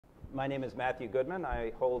My name is Matthew Goodman.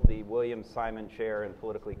 I hold the William Simon Chair in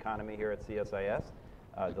Political Economy here at CSIS.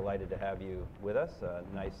 Delighted to have you with us.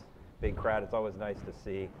 Nice big crowd. It's always nice to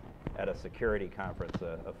see at a security conference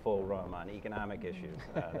a full room on economic issues.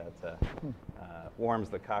 That warms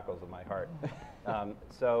the cockles of my heart.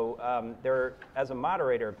 As a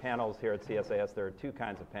moderator of panels here at CSIS, there are two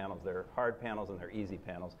kinds of panels. There are hard panels and there are easy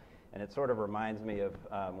panels. And it sort of reminds me of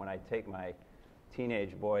when I take my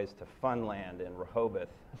teenage boys to Funland in Rehoboth.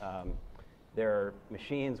 There are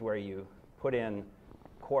machines where you put in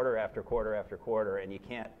quarter after quarter after quarter and you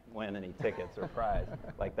can't win any tickets or prize,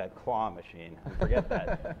 like that claw machine. Forget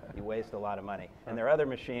that. You waste a lot of money. And there are other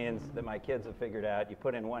machines that my kids have figured out. You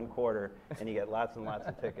put in 1 quarter and you get lots and lots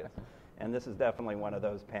of tickets. And this is definitely one of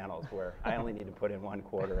those panels where I only need to put in 1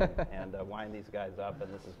 quarter and wind these guys up,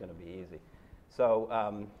 and this is going to be easy.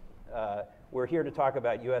 So we're here to talk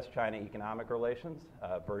about U.S.-China economic relations,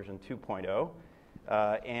 version 2.0.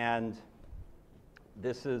 And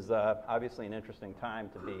this is obviously an interesting time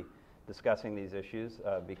to be discussing these issues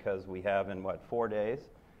because we have in, 4 days,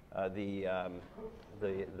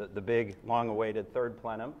 the big, long-awaited third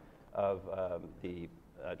plenum of the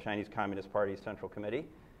Chinese Communist Party's Central Committee.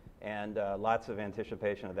 And lots of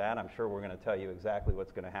anticipation of that. I'm sure we're going to tell you exactly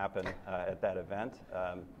what's going to happen at that event.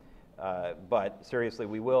 But seriously,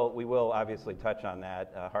 we will obviously touch on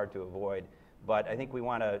that, hard to avoid. But I think we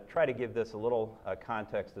want to try to give this a little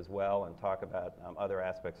context as well and talk about other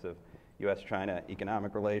aspects of U.S.-China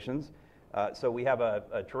economic relations. So we have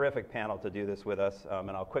a terrific panel to do this with us,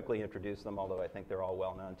 and I'll quickly introduce them, although I think they're all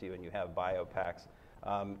well known to you and you have bio packs.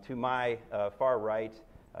 To my far right,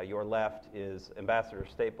 your left, is Ambassador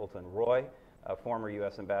Stapleton Roy, a former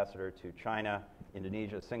U.S. ambassador to China,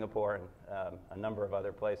 Indonesia, Singapore, and a number of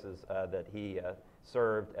other places that he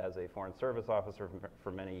served as a Foreign Service officer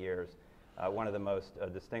for many years. One of the most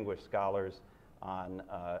distinguished scholars on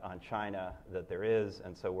China that there is,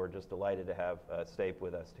 and so we're just delighted to have Stape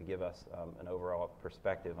with us to give us an overall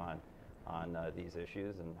perspective on these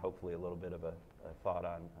issues and hopefully a little bit of a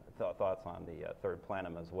thoughts on the third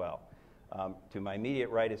plenum as well. To my immediate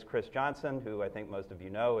right is Chris Johnson, who I think most of you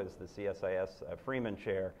know is the CSIS Freeman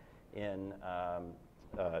Chair in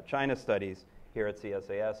China Studies here at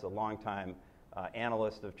CSIS, a longtime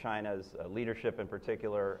analyst of China's leadership, in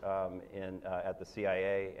particular at the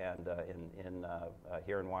CIA and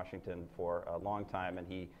here in Washington for a long time. And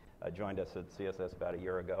he joined us at CSIS about a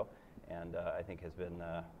year ago, and I think has been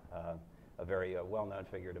a very well-known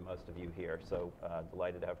figure to most of you here. So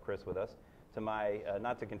delighted to have Chris with us. To my,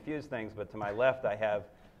 not to confuse things, but to my left, I have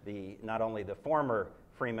not only the former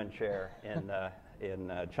Freeman Chair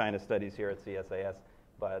in China Studies here at CSIS,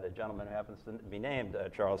 but a gentleman who happens to be named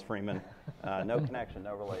Charles Freeman. No connection,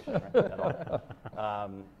 no relation at all.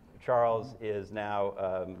 Charles is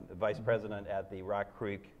now Vice President at the Rock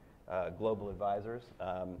Creek Global Advisors,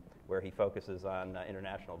 where he focuses on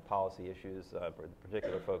international policy issues,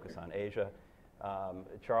 particular focus on Asia.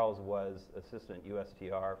 Charles was Assistant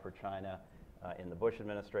USTR for China in the Bush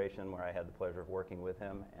administration, where I had the pleasure of working with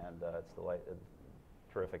him, and it's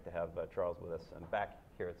terrific to have Charles with us and back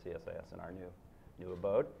here at CSIS in our new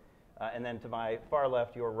abode. And then to my far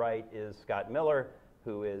left, your right, is Scott Miller,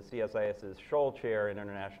 who is CSIS's Scholl Chair in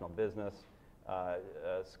International Business.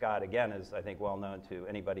 Scott, again, is, I think, well known to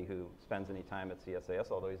anybody who spends any time at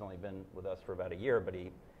CSIS, although he's only been with us for about a year, but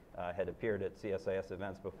he had appeared at CSIS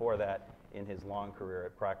events before that in his long career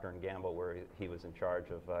at Procter & Gamble, where he was in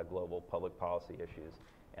charge of global public policy issues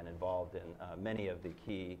and involved in many of the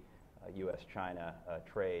key U.S.-China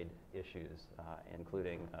trade issues,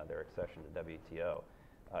 including their accession to WTO.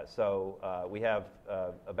 So we have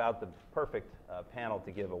about the perfect panel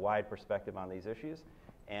to give a wide perspective on these issues.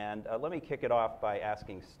 And let me kick it off by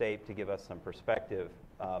asking Stape to give us some perspective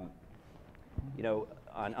on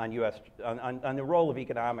the role of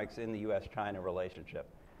economics in the U.S.-China relationship.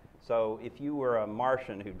 So if you were a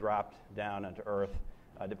Martian who dropped down onto Earth,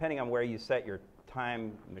 depending on where you set your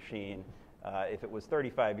time machine, if it was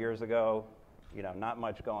 35 years ago, not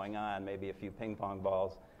much going on, maybe a few ping pong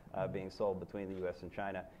balls being sold between the U.S. and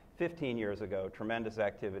China. 15 years ago, tremendous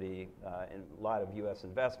activity, and a lot of U.S.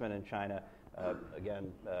 investment in China.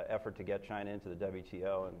 Again, effort to get China into the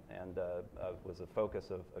WTO and was a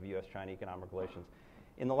focus of U.S.-China economic relations.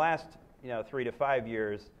 In the last 3 to 5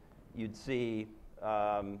 years, you'd see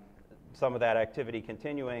some of that activity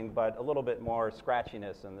continuing, but a little bit more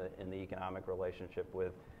scratchiness in the economic relationship,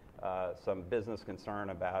 with some business concern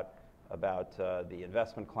about the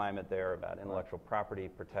investment climate there, about intellectual property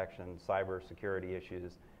protection, cyber security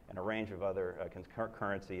issues, and a range of other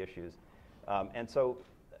currency issues. And so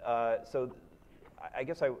I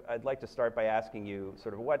guess I'd like to start by asking you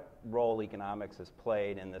sort of what role economics has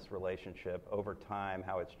played in this relationship over time,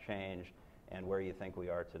 how it's changed, and where you think we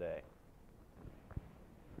are today.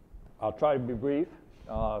 I'll try to be brief.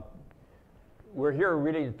 We're here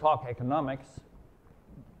really to talk economics,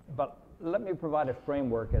 but let me provide a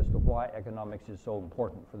framework as to why economics is so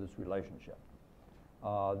important for this relationship.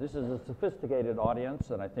 This is a sophisticated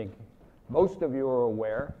audience, and I think most of you are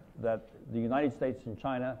aware that the United States and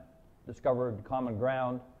China discovered common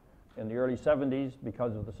ground in the early 70s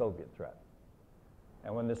because of the Soviet threat.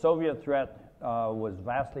 And when the Soviet threat was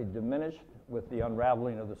vastly diminished with the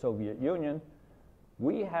unraveling of the Soviet Union,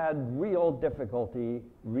 we had real difficulty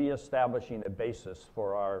reestablishing a basis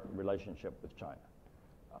for our relationship with China.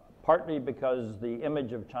 Partly because the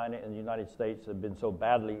image of China in the United States had been so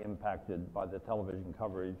badly impacted by the television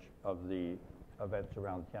coverage of the events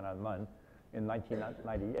around Tiananmen in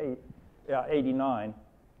 1989,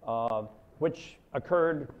 which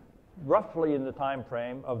occurred roughly in the time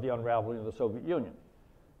frame of the unraveling of the Soviet Union.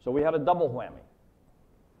 So we had a double whammy.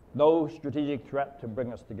 No strategic threat to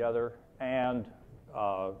bring us together, and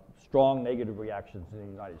strong negative reactions in the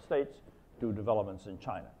United States to developments in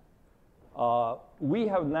China. We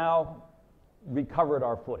have now recovered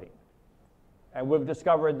our footing. And we've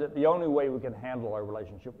discovered that the only way we can handle our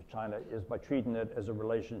relationship with China is by treating it as a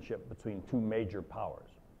relationship between two major powers.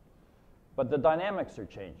 But the dynamics are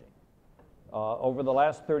changing. Over the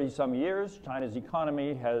last 30-some years, China's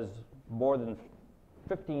economy has more than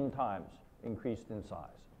 15 times increased in size.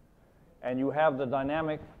 And you have the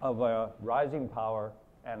dynamic of a rising power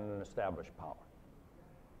and an established power.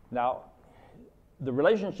 Now, the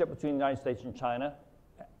relationship between the United States and China,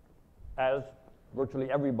 as virtually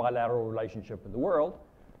every bilateral relationship in the world,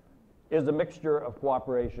 is a mixture of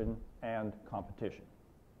cooperation and competition.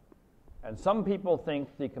 And some people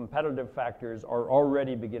think the competitive factors are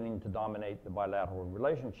already beginning to dominate the bilateral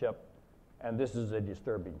relationship, and this is a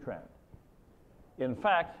disturbing trend. In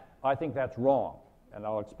fact, I think that's wrong, and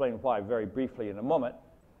I'll explain why very briefly in a moment.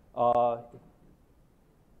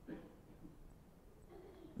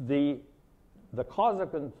 The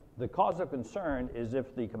cause of concern is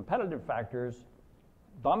if the competitive factors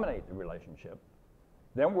dominate the relationship,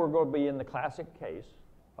 then we're going to be in the classic case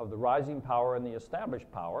of the rising power and the established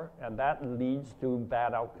power, and that leads to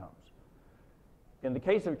bad outcomes. In the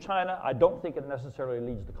case of China, I don't think it necessarily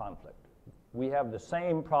leads to conflict. We have the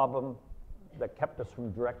same problem that kept us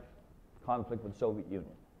from direct conflict with the Soviet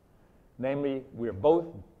Union. Namely, we're both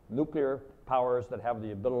nuclear powers that have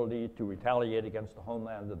the ability to retaliate against the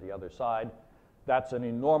homeland of the other side. That's an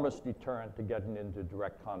enormous deterrent to getting into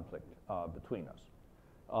direct conflict between us.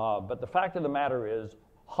 But the fact of the matter is,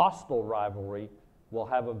 hostile rivalry will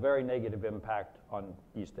have a very negative impact on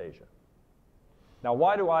East Asia. Now,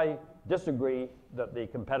 why do I disagree that the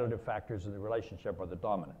competitive factors in the relationship are the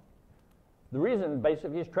dominant? The reason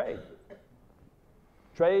basically is trade.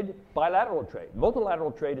 Trade, bilateral trade.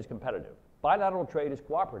 Multilateral trade is competitive. Bilateral trade is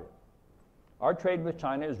cooperative. Our trade with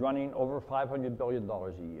China is running over $500 billion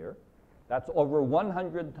a year. That's over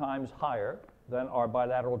 100 times higher than our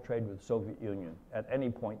bilateral trade with the Soviet Union at any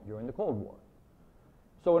point during the Cold War.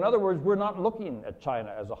 So in other words, we're not looking at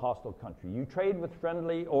China as a hostile country. You trade with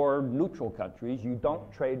friendly or neutral countries. You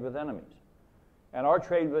don't trade with enemies. And our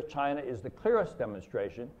trade with China is the clearest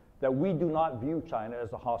demonstration that we do not view China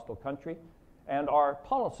as a hostile country, and our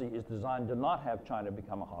policy is designed to not have China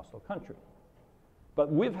become a hostile country.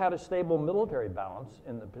 But we've had a stable military balance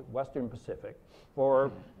in the Western Pacific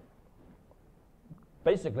for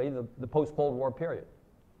basically the post-Cold War period.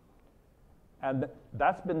 And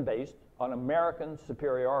that's been based on American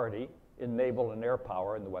superiority in naval and air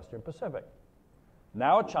power in the Western Pacific.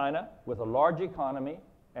 Now China, with a large economy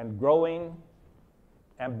and growing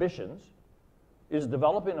ambitions, is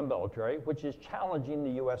developing a military which is challenging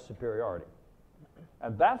the U.S. superiority.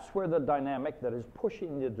 And that's where the dynamic that is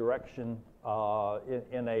pushing the direction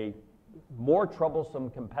in a more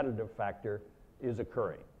troublesome competitive factor is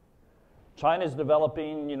occurring. China is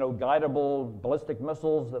developing, guidable ballistic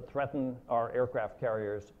missiles that threaten our aircraft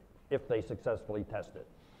carriers if they successfully test it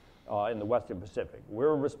in the Western Pacific.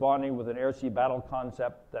 We're responding with an air-sea battle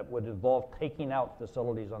concept that would involve taking out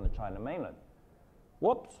facilities on the China mainland.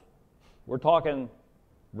 Whoops. We're talking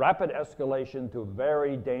rapid escalation to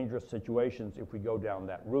very dangerous situations if we go down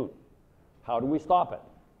that route. How do we stop it?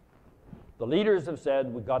 The leaders have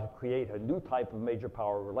said we've got to create a new type of major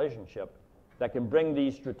power relationship that can bring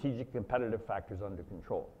these strategic competitive factors under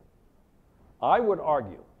control. I would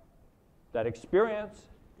argue that experience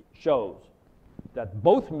shows that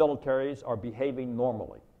both militaries are behaving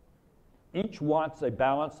normally. Each wants a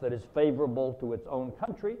balance that is favorable to its own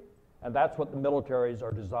country, and that's what the militaries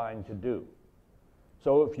are designed to do.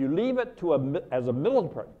 So if you leave it to as a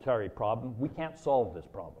military problem, we can't solve this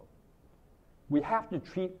problem. We have to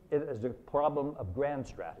treat it as a problem of grand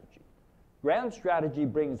strategy. Grand strategy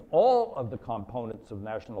brings all of the components of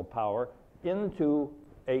national power into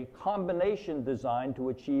a combination designed to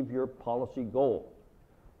achieve your policy goal.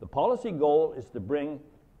 The policy goal is to bring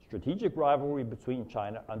strategic rivalry between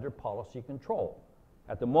China under policy control.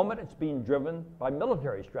 At the moment, it's being driven by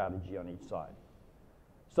military strategy on each side.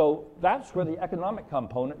 So that's where the economic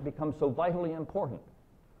component becomes so vitally important.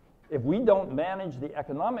 If we don't manage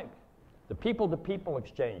the people-to-people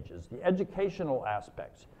exchanges, the educational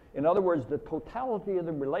aspects, in other words, the totality of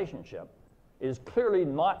the relationship is clearly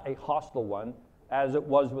not a hostile one as it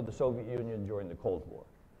was with the Soviet Union during the Cold War.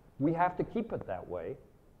 We have to keep it that way,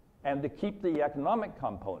 and to keep the economic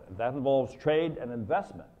component, that involves trade and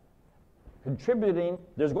investment, contributing.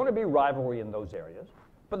 There's going to be rivalry in those areas,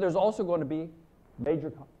 but there's also going to be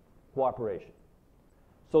major cooperation.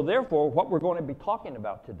 So therefore, what we're going to be talking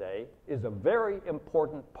about today is a very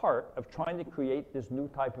important part of trying to create this new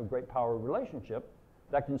type of great power relationship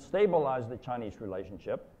that can stabilize the Chinese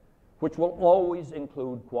relationship, which will always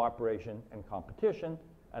include cooperation and competition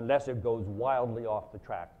unless it goes wildly off the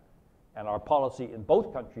track. And our policy in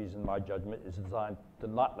both countries, in my judgment, is designed to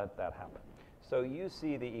not let that happen. So you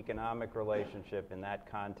see the economic relationship in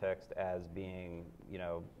that context as being,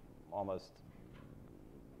 almost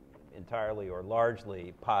entirely or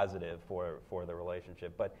largely positive for the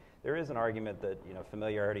relationship. But there is an argument that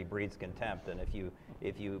familiarity breeds contempt, and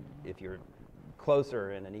if you're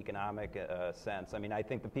closer in an economic sense, I mean, I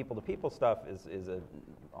think the people-to-people stuff is a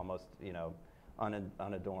almost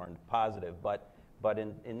unadorned positive, but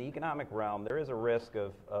in the economic realm, there is a risk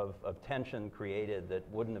of tension created that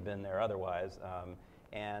wouldn't have been there otherwise.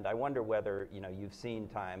 And I wonder whether you've seen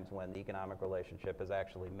times when the economic relationship has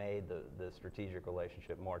actually made the strategic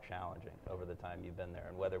relationship more challenging over the time you've been there,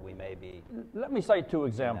 and whether we may be. Let me cite two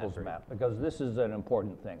examples, Matt, because this is an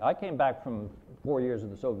important thing. I came back from 4 years of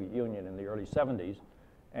the Soviet Union in the early 70s,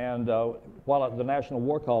 and while at the National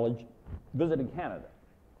War College, visited Canada.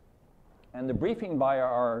 And the briefing by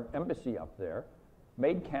our embassy up there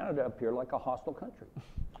made Canada appear like a hostile country.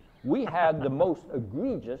 We had the most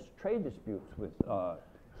egregious trade disputes with,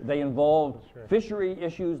 they involved fishery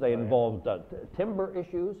issues, they involved timber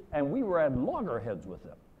issues, and we were at loggerheads with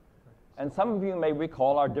them. And some of you may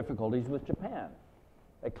recall our difficulties with Japan,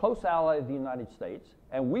 a close ally of the United States,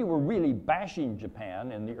 and we were really bashing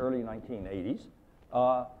Japan in the early 1980s.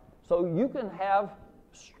 So you can have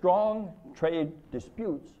strong trade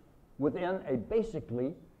disputes within a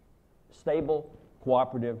basically stable,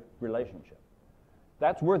 cooperative relationship.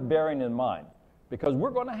 That's worth bearing in mind, because we're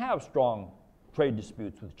going to have strong trade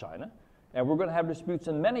disputes with China, and we're going to have disputes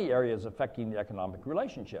in many areas affecting the economic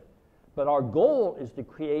relationship. But our goal is to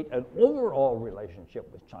create an overall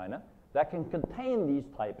relationship with China that can contain these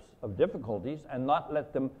types of difficulties and not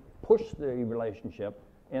let them push the relationship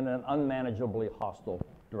in an unmanageably hostile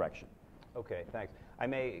direction. Okay, thanks. I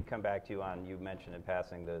may come back to you on, you mentioned in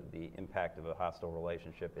passing the impact of a hostile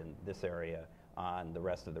relationship in this area on the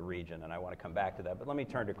rest of the region, and I want to come back to that. But let me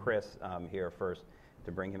turn to Chris here first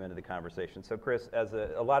to bring him into the conversation. So Chris, as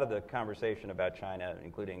a lot of the conversation about China,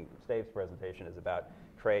 including Steve's presentation, is about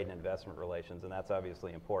trade and investment relations, and that's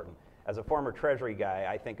obviously important. As a former Treasury guy,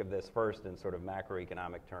 I think of this first in sort of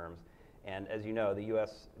macroeconomic terms. And as you know, the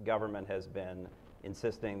U.S. government has been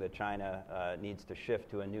insisting that China needs to shift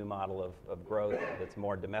to a new model of growth that's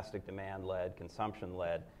more domestic demand-led,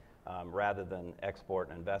 consumption-led, rather than export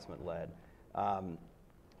and investment-led.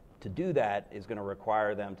 To do that is going to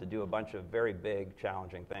require them to do a bunch of very big,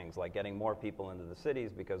 challenging things, like getting more people into the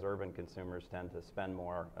cities, because urban consumers tend to spend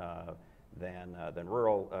more than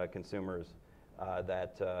rural consumers,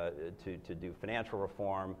 to do financial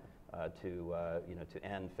reform, to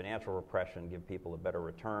end financial repression, give people a better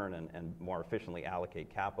return, and more efficiently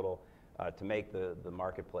allocate capital, to make the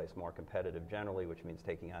marketplace more competitive generally, which means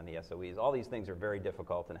taking on the SOEs. All these things are very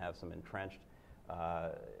difficult and have some entrenched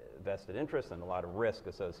vested interests and a lot of risk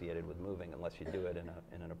associated with moving unless you do it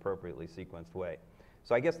in an appropriately sequenced way.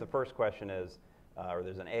 So I guess the first question is, or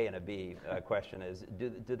there's an A and a B question is,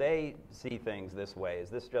 do they see things this way?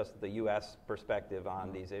 Is this just the U.S. perspective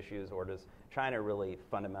on these issues, or does China really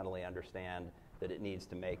fundamentally understand that it needs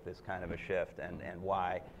to make this kind of a shift, and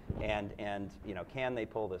why? And can they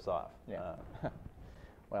pull this off? Yeah.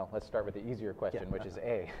 Well, let's start with the easier question, which is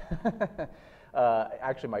A.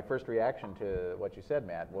 Actually, my first reaction to what you said,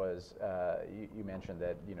 Matt, was you mentioned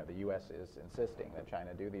that the U.S. is insisting that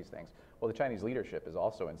China do these things. Well, the Chinese leadership is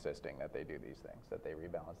also insisting that they do these things, that they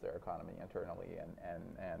rebalance their economy internally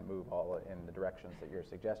and move all in the directions that you're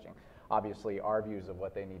suggesting. Obviously, our views of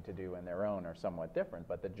what they need to do in their own are somewhat different,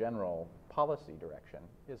 but the general policy direction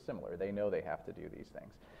is similar. They know they have to do these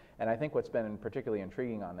things. And I think what's been particularly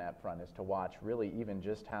intriguing on that front is to watch really even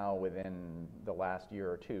just how within the last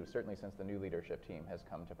year or two, certainly since the new leadership team has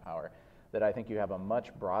come to power, that I think you have a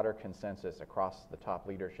much broader consensus across the top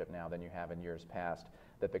leadership now than you have in years past,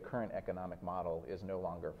 that the current economic model is no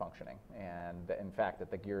longer functioning. And in fact,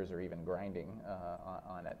 that the gears are even grinding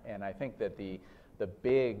on it. And I think that the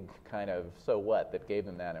big kind of so what that gave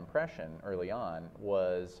them that impression early on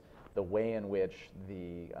was the way in which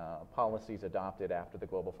the policies adopted after the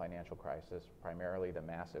global financial crisis, primarily the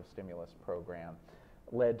massive stimulus program,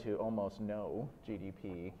 led to almost no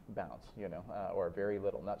GDP bounce, or very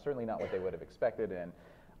little. Certainly not what they would have expected. And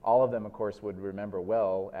all of them, of course, would remember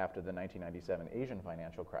well after the 1997 Asian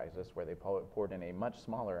financial crisis, where they poured in a much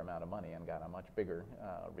smaller amount of money and got a much bigger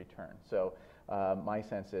return. So my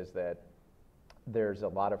sense is that there's a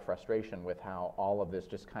lot of frustration with how all of this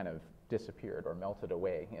just kind of disappeared or melted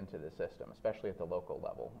away into the system, especially at the local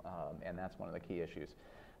level. And that's one of the key issues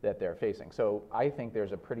that they're facing. So I think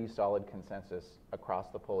there's a pretty solid consensus across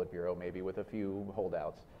the Politburo, maybe with a few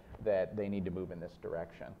holdouts, that they need to move in this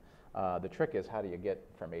direction. The trick is, how do you get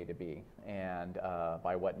from A to B, and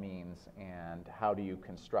by what means, and how do you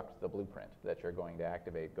construct the blueprint that you're going to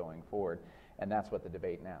activate going forward? And that's what the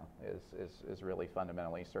debate now is really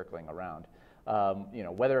fundamentally circling around.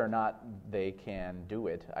 Whether or not they can do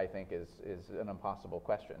it, I think, is an impossible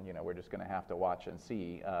question. We're just going to have to watch and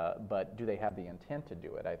see. But do they have the intent to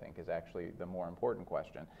do it, I think, is actually the more important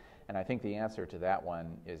question. And I think the answer to that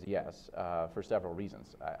one is yes, for several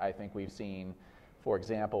reasons. I think we've seen, for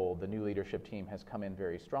example, the new leadership team has come in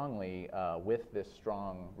very strongly with this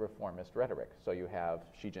strong reformist rhetoric. So you have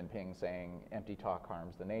Xi Jinping saying empty talk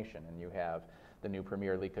harms the nation, and you have the new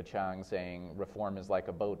Premier Li Keqiang saying reform is like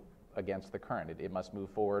a boat against the current. It must move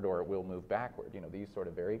forward or it will move backward. These sort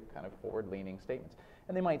of very kind of forward-leaning statements.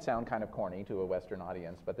 And they might sound kind of corny to a Western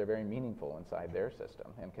audience, but they're very meaningful inside their system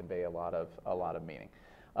and convey a lot of meaning.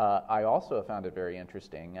 I also have found it very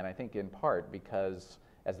interesting, and I think in part because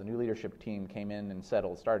as the new leadership team came in and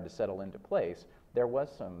started to settle into place, there was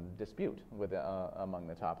some dispute among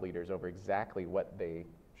the top leaders over exactly what they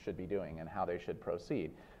should be doing and how they should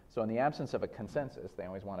proceed. So in the absence of a consensus, they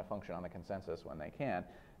always want to function on the consensus when they can,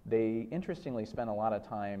 they interestingly spent a lot of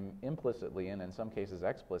time implicitly and in some cases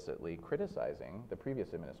explicitly criticizing the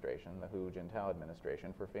previous administration, the Hu Jintao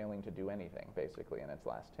administration, for failing to do anything basically in its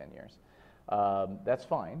last 10 years. That's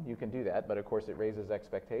fine, you can do that, but of course it raises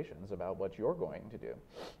expectations about what you're going to do.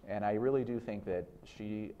 And I really do think that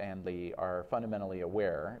Xi and Li are fundamentally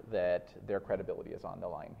aware that their credibility is on the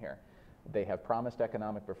line here. They have promised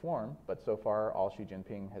economic reform, but so far all Xi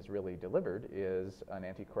Jinping has really delivered is an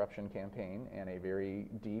anti-corruption campaign and a very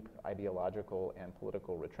deep ideological and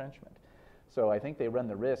political retrenchment. So I think they run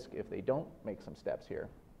the risk, if they don't make some steps here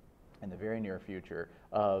in the very near future,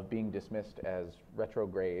 of being dismissed as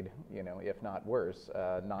retrograde, if not worse,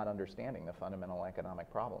 not understanding the fundamental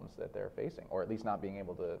economic problems that they're facing, or at least not being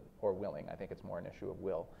able to, or willing, I think it's more an issue of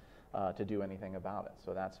will, to do anything about it.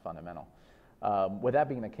 So that's fundamental. With that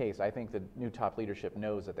being the case, I think the new top leadership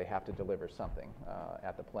knows that they have to deliver something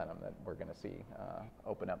at the plenum that we're going to see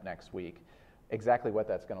open up next week. Exactly what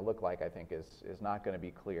that's going to look like, I think, is not going to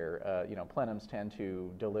be clear. Plenums tend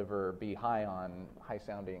to be high on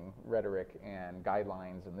high-sounding rhetoric and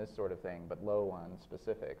guidelines and this sort of thing, but low on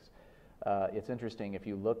specifics. It's interesting, if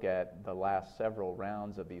you look at the last several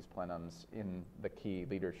rounds of these plenums in the key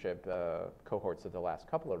leadership cohorts of the last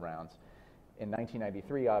couple of rounds, in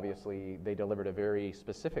 1993, obviously, they delivered a very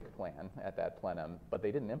specific plan at that plenum, but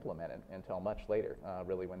they didn't implement it until much later,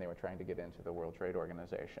 really when they were trying to get into the World Trade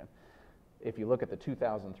Organization. If you look at the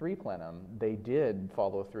 2003 plenum, they did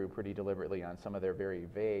follow through pretty deliberately on some of their very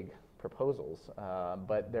vague proposals,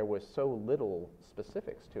 but there was so little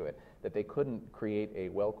specifics to it that they couldn't create a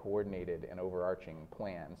well-coordinated and overarching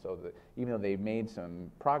plan. So that even though they made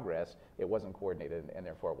some progress, it wasn't coordinated and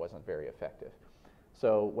therefore it wasn't very effective.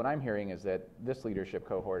 So what I'm hearing is that this leadership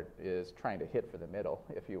cohort is trying to hit for the middle,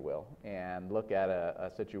 if you will, and look at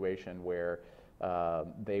a situation where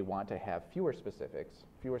they want to have fewer specific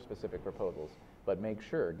proposals, but make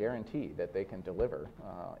sure, guarantee that they can deliver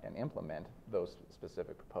and implement those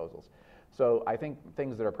specific proposals. So I think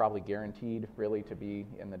things that are probably guaranteed really to be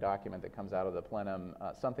in the document that comes out of the plenum,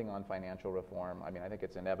 something on financial reform. I mean, I think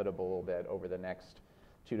it's inevitable that over the next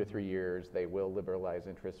 2 to 3 years, they will liberalize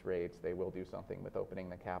interest rates. They will do something with opening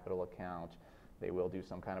the capital account. They will do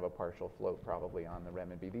some kind of a partial float probably on the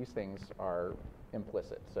renminbi. These things are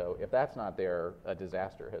implicit. So if that's not there, a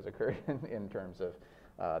disaster has occurred in terms of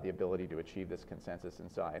the ability to achieve this consensus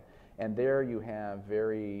inside. And there you have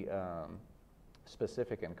very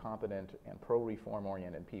specific and competent and pro-reform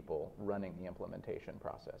oriented people running the implementation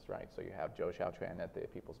process, right? So you have Zhou Xiaochuan at the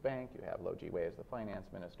People's Bank, you have Lou Jiwei as the finance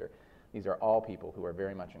minister. These are all people who are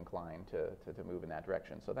very much inclined to move in that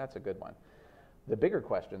direction. So that's a good one. The bigger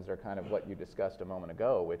questions are kind of what you discussed a moment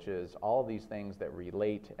ago, which is all these things that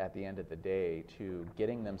relate at the end of the day to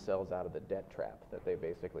getting themselves out of the debt trap that they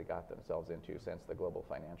basically got themselves into since the global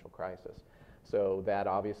financial crisis. So that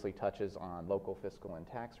obviously touches on local fiscal and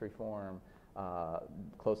tax reform.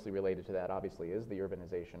 Closely related to that obviously is the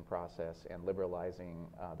urbanization process and liberalizing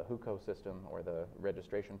the hukou system or the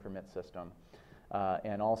registration permit system.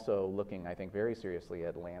 And also looking, I think, very seriously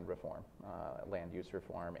at land reform, land use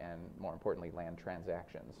reform, and more importantly, land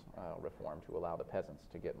transactions reform to allow the peasants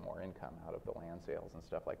to get more income out of the land sales and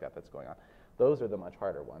stuff like that that's going on. Those are the much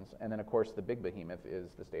harder ones. And then, of course, the big behemoth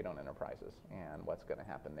is the state-owned enterprises and what's going to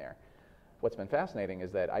happen there. What's been fascinating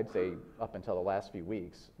is that I'd say up until the last few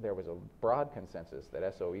weeks, there was a broad consensus that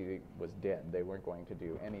SOE was dead. They weren't going to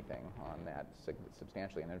do anything on that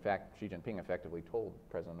substantially. And in fact, Xi Jinping effectively told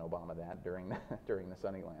President Obama that during the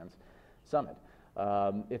Sunnylands summit.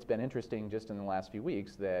 It's been interesting just in the last few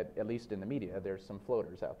weeks that, at least in the media, there's some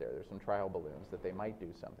floaters out there. There's some trial balloons that they might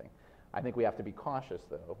do something. I think we have to be cautious,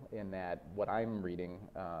 though, in that what I'm reading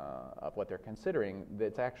of what they're considering,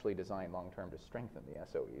 that's actually designed long-term to strengthen the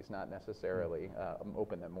SOEs, not necessarily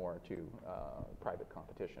open them more to private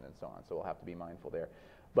competition and so on. So we'll have to be mindful there.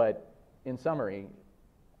 But in summary,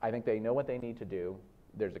 I think they know what they need to do.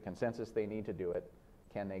 There's a consensus they need to do it.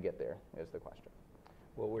 Can they get there is the question.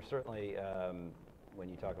 Well, we're certainly, when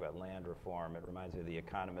you talk about land reform, it reminds me of the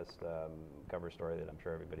Economist cover story that I'm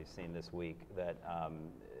sure everybody's seen this week that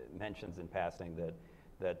mentions in passing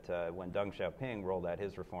that when Deng Xiaoping rolled out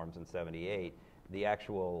his reforms in '78, the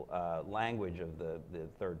actual language of the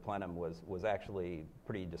third plenum was actually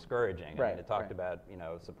pretty discouraging. Right, I mean, it talked right.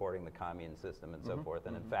 about supporting the commune system and so forth,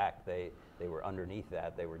 and in fact they were underneath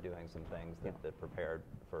that. They were doing some things that prepared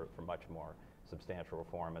for much more substantial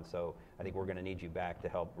reform. And so I think we're going to need you back to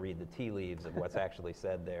help read the tea leaves of what's actually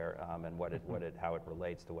said there and how it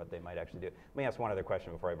relates to what they might actually do. Let me ask one other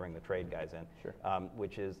question before I bring the trade guys in, Sure.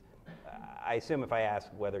 Which is, I assume if I ask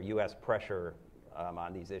whether U.S. pressure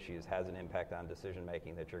on these issues has an impact on decision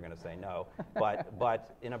making, that you're going to say no.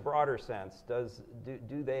 But in a broader sense,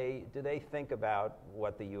 do they think about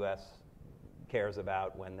what the U.S. cares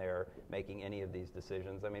about when they're making any of these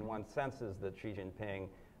decisions? I mean, one senses that Xi Jinping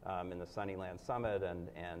in the Sunnyland Summit and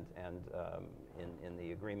in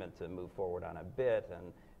the agreement to move forward on a bit,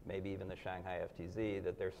 and maybe even the Shanghai FTZ,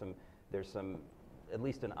 that there's some at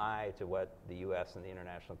least an eye to what the U.S. and the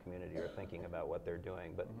international community are thinking about what they're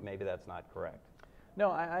doing, but maybe that's not correct. No,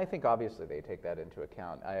 I think obviously they take that into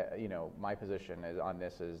account. My position on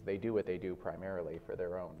this is they do what they do primarily for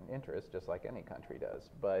their own interests, just like any country does.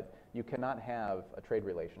 But you cannot have a trade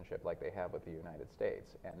relationship like they have with the United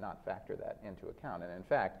States and not factor that into account. And in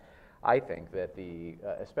fact, I think that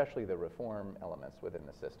especially the reform elements within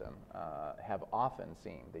the system have often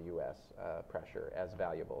seen the U.S. Pressure as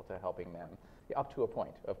valuable to helping them, up to a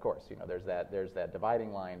point, of course. There's that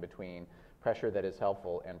dividing line between pressure that is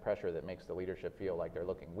helpful and pressure that makes the leadership feel like they're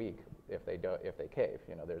looking weak if they cave.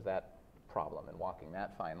 There's that problem in walking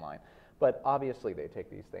that fine line. But obviously they take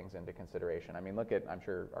these things into consideration. I mean, I'm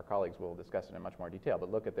sure our colleagues will discuss it in much more detail, but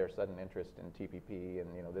look at their sudden interest in TPP and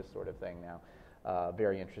this sort of thing now.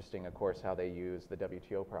 Very interesting, of course, how they use the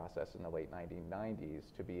WTO process in the late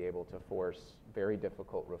 1990s to be able to force very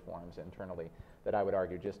difficult reforms internally that I would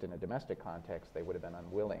argue just in a domestic context they would have been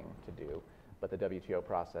unwilling to do. But the WTO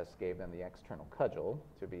process gave them the external cudgel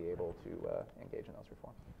to be able to engage in those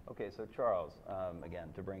reforms. Okay, so Charles, again,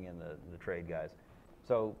 to bring in the trade guys.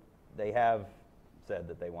 So they have said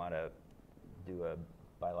that they want to do a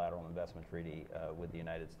bilateral investment treaty with the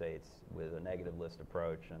United States with a negative list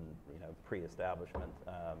approach and pre-establishment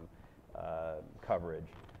coverage,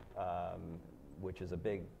 which is a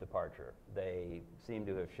big departure. They seem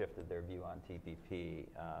to have shifted their view on TPP.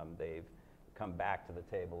 They've come back to the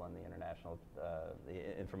table in the international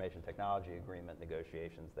the information technology agreement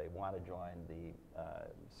negotiations. They want to join the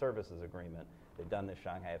services agreement. They've done the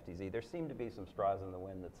Shanghai FTZ. There seem to be some straws in the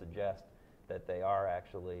wind that suggest that they are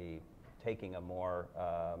actually taking a more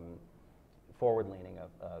forward-leaning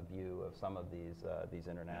view of some of these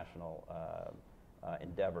international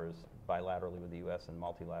endeavors bilaterally with the U.S. and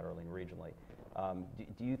multilaterally and regionally.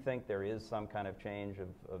 Do you think there is some kind of change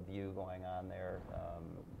of view going on there,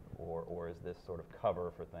 or is this sort of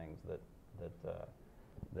cover for things that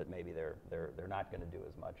maybe they're not going to do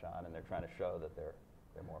as much on, and they're trying to show that they're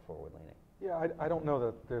more forward leaning? Yeah, I don't know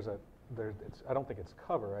that I don't think it's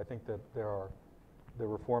cover. I think that the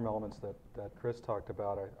reform elements that Chris talked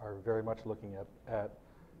about are very much looking at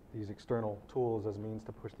these external tools as means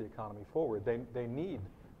to push the economy forward. They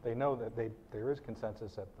know that there is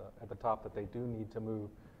consensus at the top that they do need to move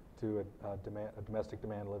to a domestic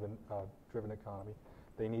demand-driven economy.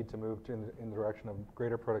 They need to move in the direction of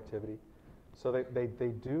greater productivity. So they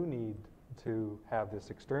do need to have this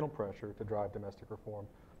external pressure to drive domestic reform.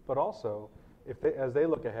 But also, as they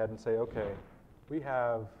look ahead and say, okay, we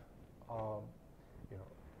have,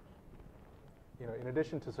 in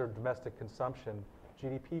addition to sort of domestic consumption,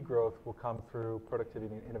 GDP growth will come through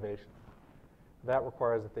productivity and innovation. That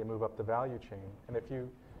requires that they move up the value chain. And if a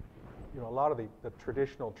lot of the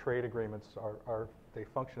traditional trade agreements they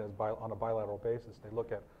function on a bilateral basis. They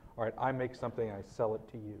look at, all right, I make something, I sell it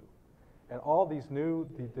to you. And all these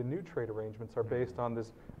the new trade arrangements are based on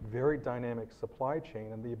this very dynamic supply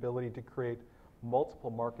chain and the ability to create multiple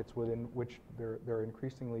markets within which there are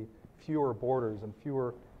increasingly fewer borders and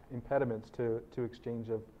fewer impediments to exchange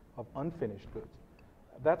of unfinished goods.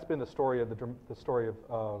 That's been the story of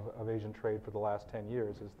of Asian trade for the last 10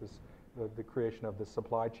 years. Is the creation of this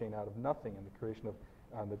supply chain out of nothing and the creation of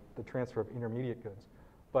the transfer of intermediate goods.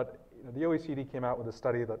 But the OECD came out with a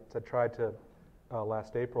study that tried to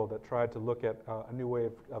last April that tried to look at a new way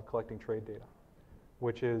of collecting trade data,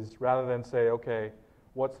 which is rather than say, okay,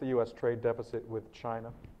 what's the U.S. trade deficit with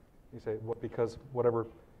China? You say,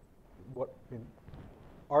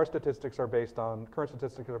 our statistics are based on, current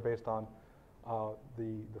statistics are based on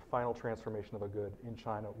the final transformation of a good in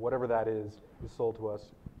China. Whatever that is sold to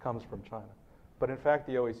us, comes from China. But in fact,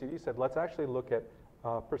 the OECD said, let's actually look at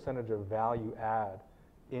percentage of value add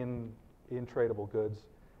in tradable goods.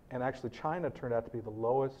 And actually, China turned out to be the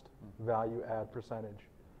lowest value add percentage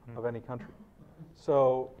of any country.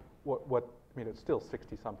 So it's still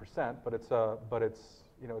 60-some%, but it's a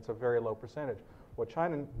very low percentage. What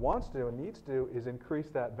China wants to do and needs to do is increase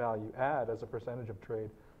that value add as a percentage of trade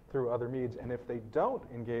through other means. And if they don't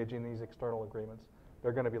engage in these external agreements,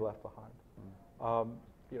 they're going to be left behind.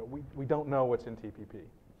 We don't know what's in TPP,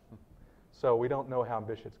 so we don't know how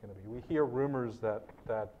ambitious it's going to be. We hear rumors that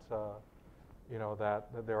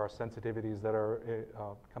there are sensitivities that are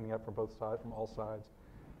coming up from both sides, from all sides,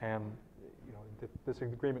 and this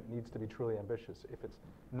agreement needs to be truly ambitious. If it's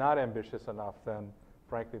not ambitious enough, then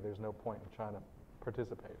frankly, there's no point in China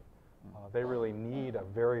participating. They really need a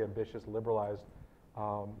very ambitious, liberalized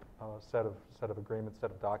set of agreements, set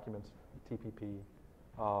of documents, TPP,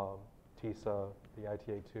 TISA, the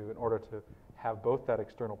ITA2, in order to have both that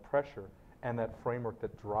external pressure and that framework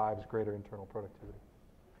that drives greater internal productivity.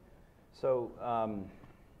 So and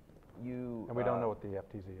we don't know what the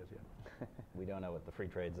FTZ is yet. We don't know what the free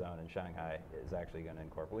trade zone in Shanghai is actually going to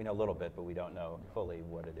incorporate. We know a little bit, but we don't know fully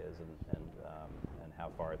what it is and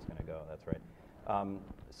how far it's going to go. That's right.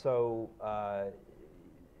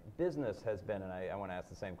 Business has been, and I want to ask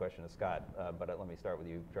the same question as Scott, but let me start with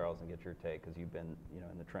you, Charles, and get your take, because you've been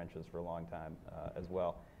in the trenches for a long time as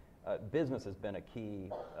well. Business has been a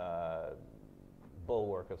key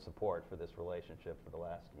bulwark of support for this relationship for the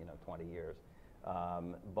last 20 years.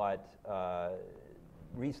 But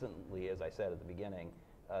recently, as I said at the beginning,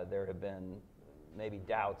 there have been maybe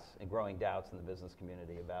doubts and growing doubts in the business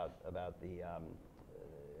community about the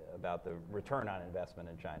return on investment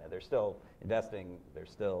in China. They're still investing, they're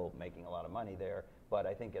still making a lot of money there, but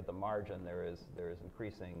I think at the margin there is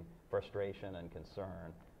increasing frustration and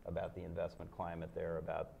concern about the investment climate there,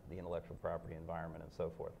 about the intellectual property environment and so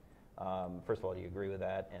forth. First of all, do you agree with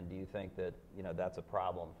that, and do you think that that's a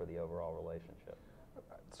problem for the overall relationship?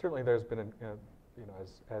 Certainly, there's been,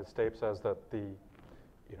 as Stape says, that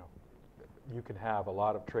you can have a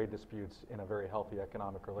lot of trade disputes in a very healthy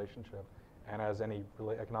economic relationship, and as any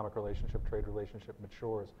economic relationship, trade relationship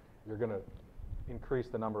matures, you're going to increase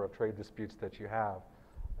the number of trade disputes that you have.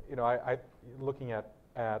 Looking at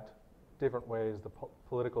different ways the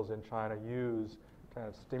politicals in China use to kind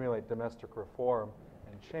of stimulate domestic reform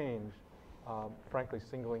and change, frankly,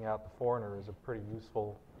 singling out the foreigner is a pretty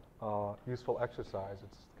useful exercise.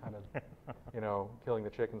 It's kind of, killing the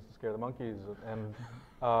chickens to scare the monkeys, and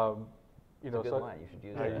it's a good line. You should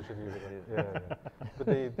use it. You should use it. Yeah. But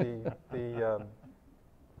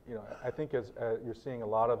I think as you're seeing a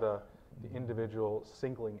lot of the individual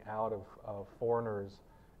singling out of foreigners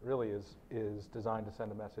really is designed to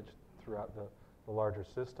send a message throughout the larger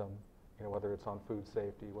system whether it's on food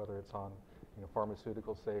safety, whether it's on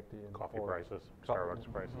pharmaceutical safety, and Coffee or prices,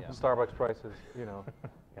 Starbucks prices. Yeah. Starbucks prices,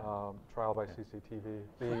 trial by CCTV.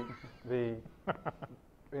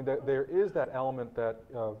 There is that element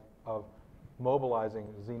of mobilizing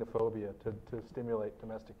xenophobia to stimulate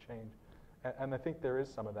domestic change. And I think there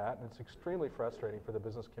is some of that, and it's extremely frustrating for the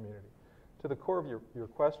business community. To the core of your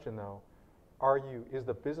question, though, is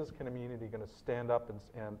the business community going to stand up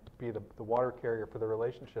and be the water carrier for the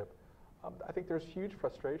relationship? I think there's huge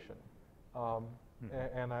frustration.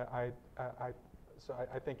 And I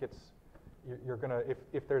think you're going to,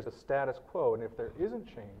 if there's a status quo, and if there isn't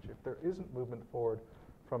change, if there isn't movement forward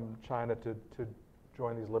from China to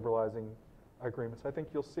join these liberalizing agreements, I think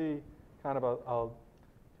you'll see kind of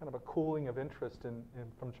a cooling of interest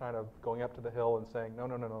from China going up to the Hill and saying,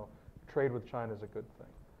 no, trade with China is a good thing.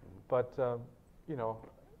 But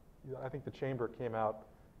I think the Chamber came out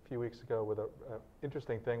a few weeks ago with an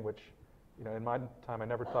interesting thing, which in my time I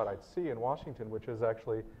never thought I'd see in Washington, which is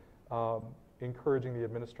actually encouraging the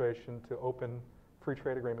administration to open free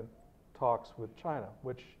trade agreement talks with China,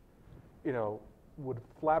 which would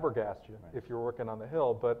flabbergast you if you're working on the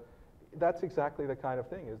Hill. But that's exactly the kind of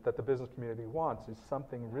thing is that the business community wants, is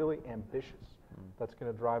something really ambitious that's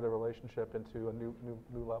going to drive the relationship into a new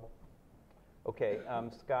level. Okay,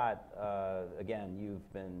 Scott, again,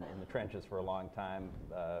 you've been in the trenches for a long time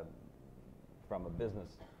from a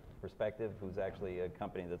business perspective, who's actually a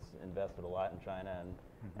company that's invested a lot in China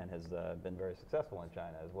and has been very successful in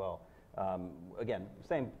China as well. Again,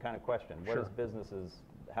 same kind of question. Sure.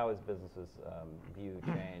 How has businesses' view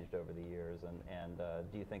changed over the years, and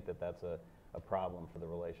do you think that that's a problem for the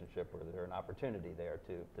relationship, or is there an opportunity there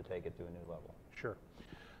to take it to a new level? Sure.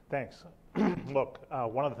 Thanks. Look,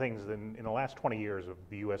 one of the things in the last 20 years of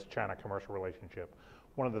the U.S.-China commercial relationship,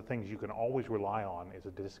 one of the things you can always rely on is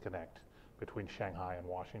a disconnect between Shanghai and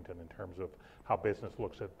Washington in terms of how business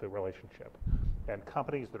looks at the relationship. And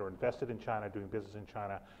companies that are invested in China, doing business in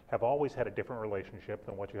China, have always had a different relationship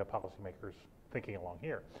than what you have policymakers thinking along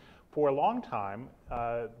here. For a long time,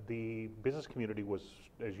 the business community was,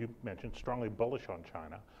 as you mentioned, strongly bullish on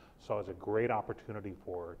China, saw as a great opportunity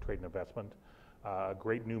for trade and investment, a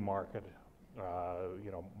great new market,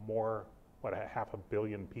 more, 500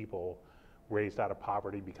 million people raised out of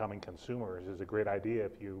poverty becoming consumers is a great idea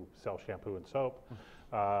if you sell shampoo and soap.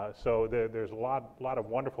 So there's a lot of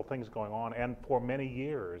wonderful things going on, and for many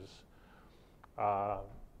years,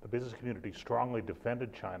 the business community strongly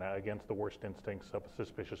defended China against the worst instincts of a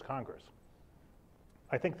suspicious Congress.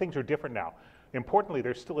 I think things are different now. Importantly,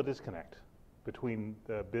 there's still a disconnect between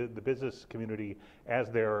the business community as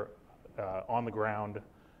they're on the ground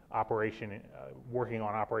working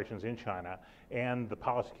on operations in China, and the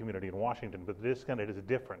policy community in Washington, but the disconnect is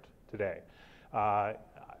different today. I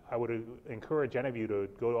would encourage any of you to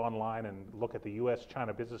go online and look at the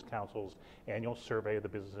U.S.-China Business Council's annual survey of the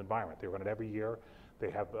business environment. They run it every year. They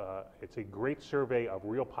have, it's a great survey of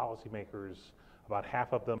real policymakers, about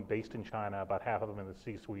half of them based in China, about half of them in the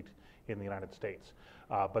C-suite in the United States.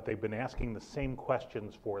 But they've been asking the same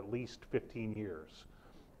questions for at least 15 years.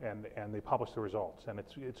 And they publish the results, and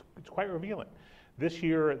it's quite revealing. This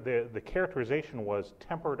year, the characterization was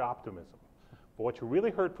tempered optimism. But what you really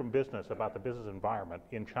heard from business about the business environment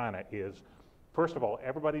in China is, first of all,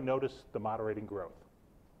 everybody noticed the moderating growth.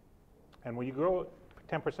 And when you grow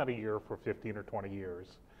 10% a year for 15 or 20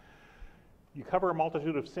 years, you cover a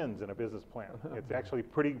multitude of sins in a business plan. It's actually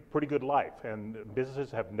pretty good life, and businesses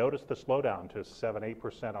have noticed the slowdown to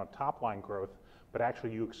 7-8% on top line growth. But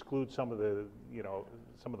actually, you exclude some of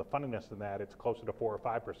the funniness in that, it's closer to 4 or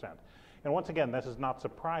 5%. And once again, this is not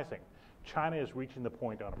surprising. China is reaching the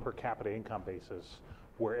point on a per capita income basis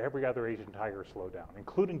where every other Asian tiger slowed down,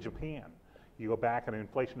 including Japan. You go back and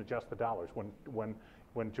inflation adjust the dollars.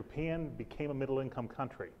 When Japan became a middle income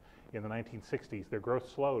country in the 1960s, their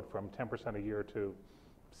growth slowed from 10% a year to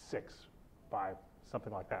 6, 5,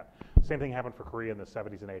 something like that. Same thing happened for Korea in the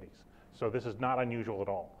 70s and 80s. So this is not unusual at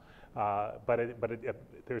all.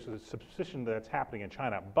 There's a suspicion that it's happening in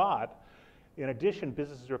China. But in addition,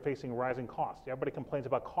 businesses are facing rising costs. Everybody complains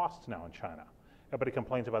about costs now in China. Everybody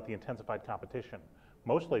complains about the intensified competition,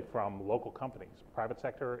 mostly from local companies. Private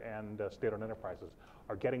sector and state-owned enterprises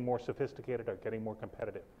are getting more sophisticated, are getting more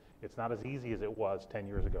competitive. It's not as easy as it was 10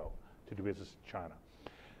 years ago to do business in China.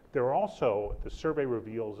 There are also, the survey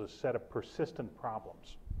reveals, a set of persistent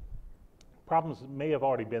problems. Problems may have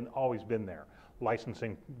always been there.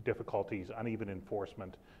 Licensing difficulties, uneven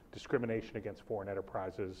enforcement, discrimination against foreign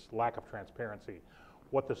enterprises, lack of transparency.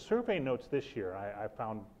 What the survey notes this year, I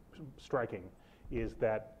found striking, is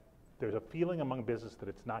that there's a feeling among business that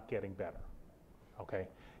it's not getting better, okay?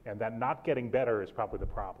 And that not getting better is probably the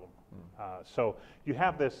problem. So you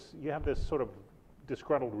have this sort of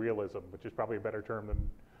disgruntled realism, which is probably a better term than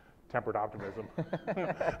tempered optimism,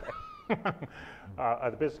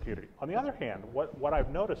 of the business community. On the other hand, what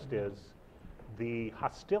I've noticed is the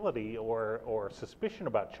hostility or suspicion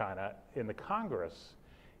about China in the Congress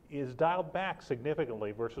is dialed back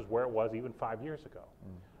significantly versus where it was even 5 years ago.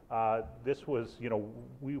 This was,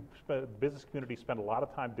 the business community spent a lot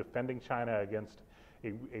of time defending China against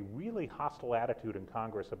a really hostile attitude in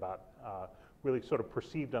Congress about really sort of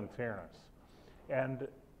perceived unfairness. And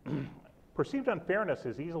perceived unfairness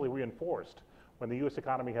is easily reinforced when the U.S.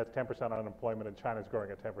 economy has 10% unemployment and China is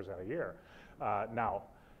growing at 10% a year. Now,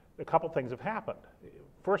 a couple things have happened.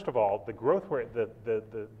 First of all, the growth rate,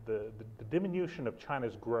 the diminution of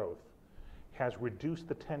China's growth has reduced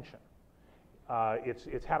the tension.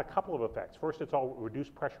 It's had a couple of effects. First, it's all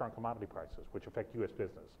reduced pressure on commodity prices, which affect U.S.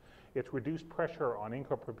 business. It's reduced pressure on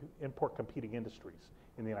import competing industries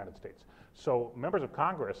in the United States. So members of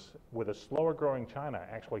Congress with a slower growing China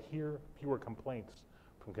actually hear fewer complaints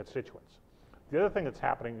from constituents. The other thing that's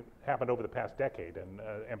happened over the past decade, and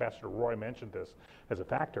Ambassador Roy mentioned this as a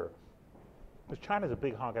factor, is China's a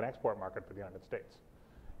big honking export market for the United States.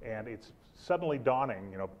 And it's suddenly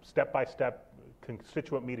dawning, step by step,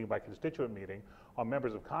 constituent meeting by constituent meeting, on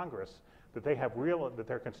members of Congress that that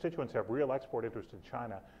their constituents have real export interest in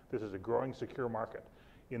China. This is a growing, secure market.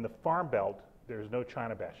 In the Farm Belt, there's no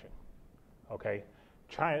China bashing. Okay,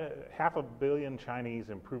 China, 500 million Chinese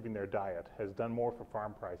improving their diet has done more for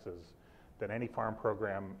farm prices than any farm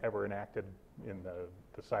program ever enacted in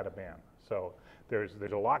the sight of man. So there's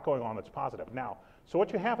a lot going on that's positive. Now, so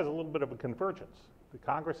what you have is a little bit of a convergence. The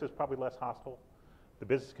Congress is probably less hostile. The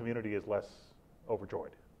business community is less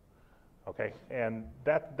overjoyed. Okay, and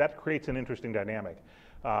that creates an interesting dynamic.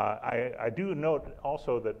 I do note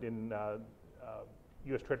also that in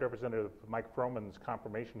U.S. Trade Representative Mike Froman's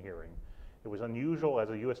confirmation hearing, it was unusual as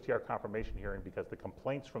a USTR confirmation hearing because the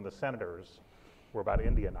complaints from the senators were about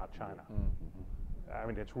India, not China. I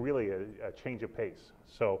mean, it's really a change of pace.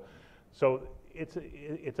 So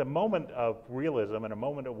it's a moment of realism and a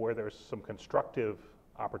moment of where there's some constructive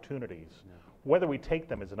opportunities. Whether we take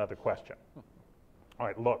them is another question. All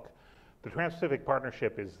right, look, the Trans-Pacific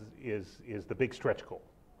Partnership is the big stretch goal,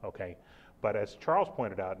 okay? But as Charles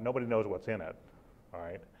pointed out, nobody knows what's in it, all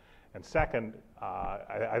right? And second,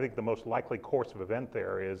 I think the most likely course of event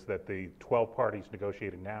there is that the 12 parties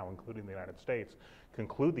negotiating now, including the United States,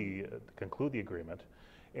 conclude the agreement,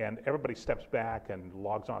 and everybody steps back and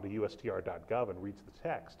logs on to USTR.gov and reads the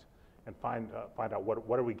text and find out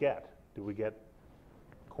what do we get? Do we get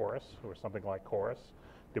chorus or something like chorus?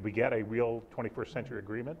 Did we get a real 21st century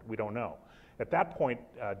agreement? We don't know. At that point,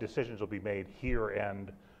 decisions will be made here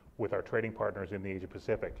and with our trading partners in the Asia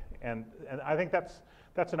Pacific. And I think that's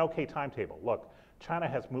an okay timetable. Look, China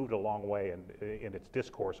has moved a long way in its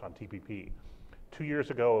discourse on TPP. 2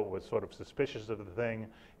 years ago, it was sort of suspicious of the thing.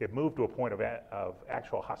 It moved to a point of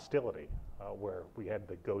actual hostility, where we had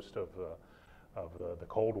the ghost of the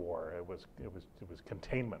Cold War. It was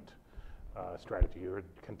containment strategy. You heard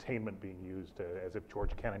containment being used as if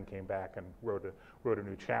George Kennan came back and wrote a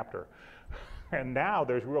new chapter. And now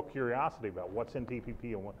there's real curiosity about what's in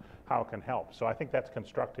TPP and how it can help. So I think that's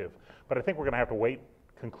constructive. But I think we're going to have to wait,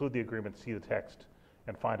 conclude the agreement, see the text,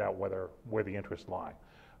 and find out where the interests lie.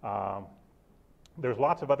 There's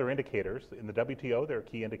lots of other indicators. In the WTO, there are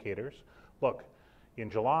key indicators. Look, in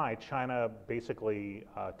July, China basically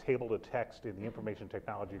tabled a text in the Information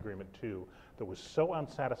Technology Agreement 2 that was so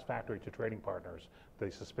unsatisfactory to trading partners, they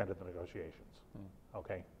suspended the negotiations.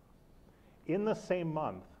 Okay. In the same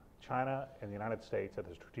month, China and the United States at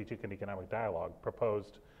the Strategic and Economic Dialogue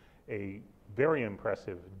proposed a very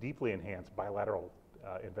impressive, deeply enhanced bilateral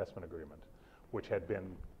investment agreement, which had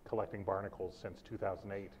been collecting barnacles since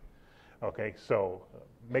 2008. Okay, so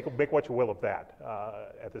make what you will of that.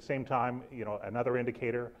 At the same time, another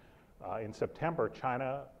indicator, in September,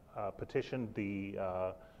 China petitioned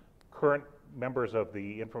the current members of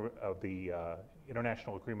the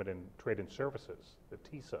International Agreement in Trade and Services, the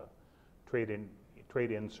TISA,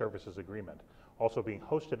 Trade in Services Agreement, also being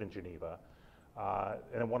hosted in Geneva,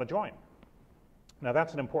 and want to join. Now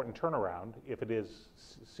that's an important turnaround if it is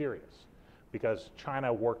serious, because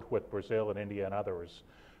China worked with Brazil and India and others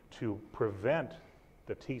to prevent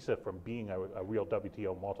the TISA from being a real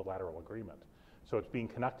WTO multilateral agreement. So it's being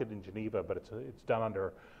conducted in Geneva, but it's done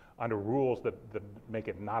under rules that make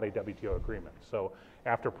it not a WTO agreement. So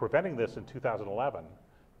after preventing this in 2011,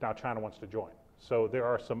 now China wants to join. So there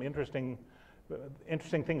are some interesting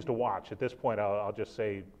things to watch. At this point, I'll just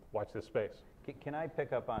say, watch this space. Can I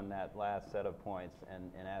pick up on that last set of points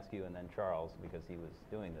and ask you, and then Charles, because he was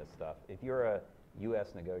doing this stuff. If you're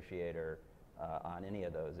U.S. negotiator on any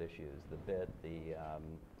of those issues, the BIT,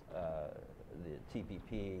 the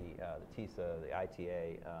TPP, the TISA, the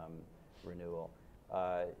ITA renewal.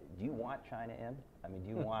 Do you want China in? I mean, do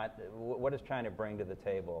you want, what does China bring to the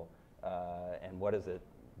table, and what does it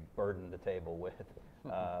burden the table with?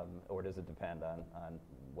 Or does it depend on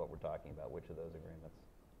what we're talking about, which of those agreements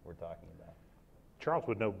we're talking about? Charles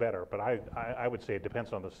would know better, but I would say it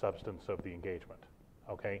depends on the substance of the engagement,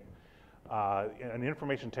 okay? An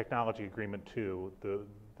information technology agreement too,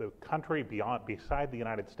 the country beside the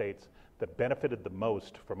United States that benefited the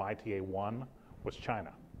most from ITA 1 was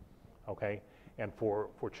China, okay? And for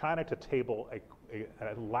China to table a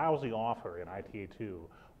lousy offer in ITA 2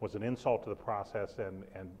 was an insult to the process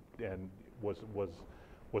and was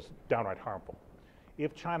downright harmful.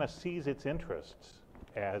 If China sees its interests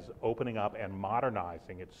as opening up and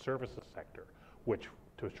modernizing its services sector, which,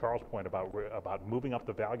 to Charles' point about moving up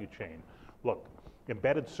the value chain, look,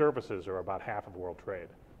 embedded services are about half of world trade.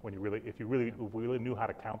 If we really knew how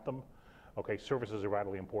to count them, okay, services are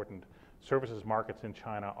vitally important. Services markets in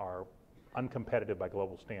China are uncompetitive by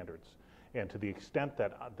global standards. And to the extent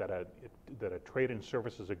that a trade and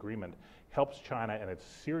services agreement helps China in its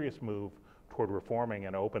serious move toward reforming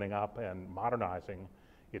and opening up and modernizing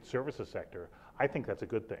its services sector, I think that's a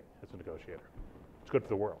good thing as a negotiator. It's good for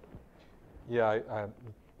the world. Yeah,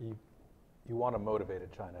 you want a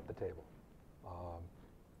motivated China at the table.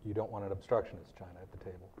 You don't want an obstructionist China at the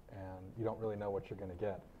table, and you don't really know what you're going to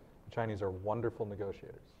get. The Chinese are wonderful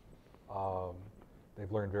negotiators.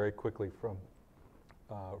 They've learned very quickly from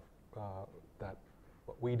that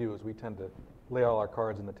what we do is we tend to lay all our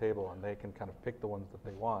cards on the table, and they can kind of pick the ones that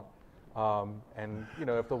they want. And you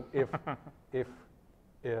know, if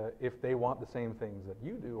they want the same things that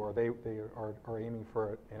you do, or they are aiming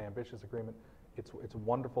for an ambitious agreement, it's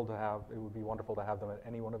wonderful to have. It would be wonderful to have them at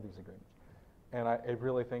any one of these agreements. And I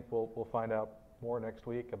really think we'll find out more next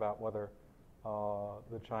week about whether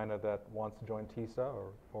the China that wants to join TISA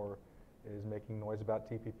or is making noise about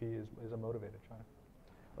TPP is a motivated China.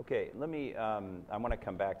 Okay, let me, I want to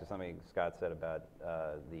come back to something Scott said about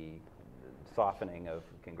the softening of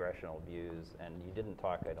congressional views, and you didn't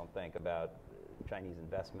talk, I don't think, about Chinese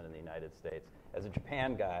investment in the United States. As a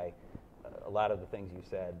Japan guy, a lot of the things you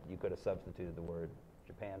said, you could have substituted the word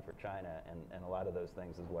Japan for China, and a lot of those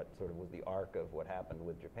things is what sort of was the arc of what happened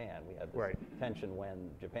with Japan. We had this tension when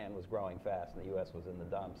Japan was growing fast and the U.S. was in the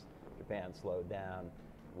dumps. Japan slowed down.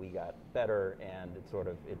 We got better, and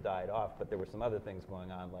it died off. But there were some other things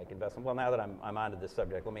going on, like investment. Well, now that I'm onto this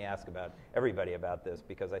subject, let me ask everybody about this,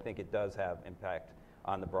 because I think it does have impact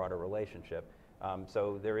on the broader relationship.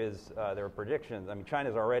 So there are predictions. I mean,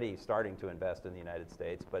 China's already starting to invest in the United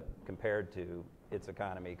States, but compared to its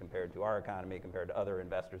economy, compared to our economy, compared to other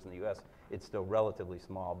investors in the U.S., it's still relatively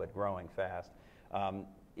small, but growing fast.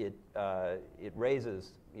 It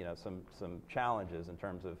raises, some challenges in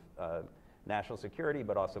terms of national security,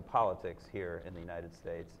 but also politics here in the United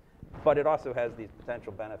States. But it also has the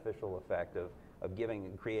potential beneficial effect of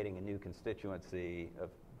creating a new constituency of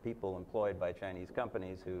people employed by Chinese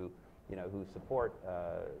companies who support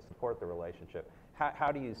the relationship.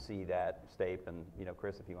 How do you see that, Stape? And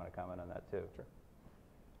Chris, if you want to comment on that too. Sure.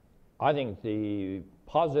 I think the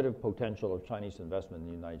positive potential of Chinese investment in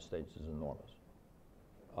the United States is enormous.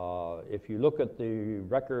 If you look at the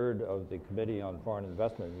record of the Committee on Foreign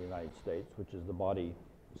Investment in the United States, which is the body,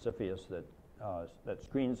 CFIUS, that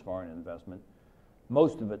screens foreign investment,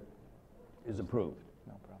 most of it is approved.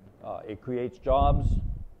 No problem. It creates jobs.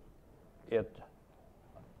 It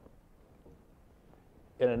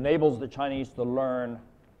enables the Chinese to learn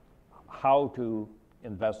how to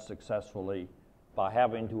invest successfully by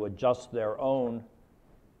having to adjust their own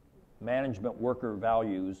management worker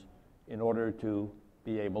values in order to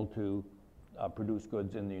be able to produce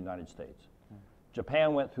goods in the United States.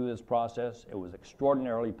 Japan went through this process. It was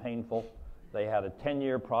extraordinarily painful. They had a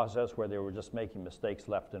 10-year process where they were just making mistakes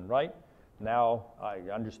left and right. Now I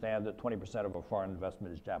understand that 20% of our foreign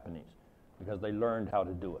investment is Japanese because they learned how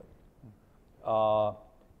to do it.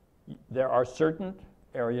 There are certain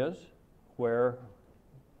areas where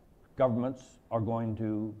governments are going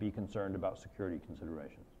to be concerned about security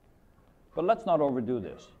considerations. But let's not overdo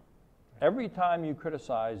this. Every time you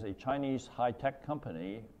criticize a Chinese high-tech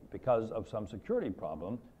company because of some security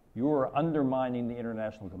problem, you are undermining the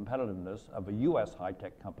international competitiveness of a U.S.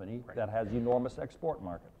 high-tech company that has enormous export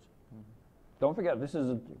markets. Don't forget,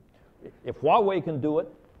 if Huawei can do it,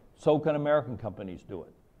 so can American companies do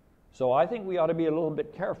it. So I think we ought to be a little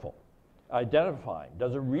bit careful identifying.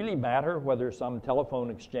 Does it really matter whether some telephone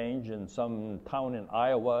exchange in some town in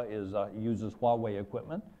Iowa uses Huawei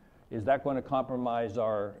equipment? Is that going to compromise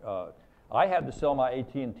our I had to sell my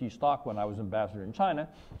AT&T stock when I was ambassador in China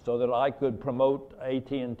so that I could promote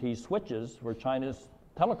AT&T switches for China's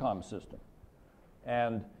telecom system.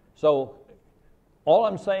 And so all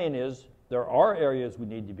I'm saying is there are areas we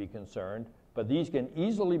need to be concerned, but these can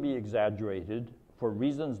easily be exaggerated for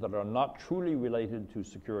reasons that are not truly related to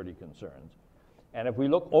security concerns. And if we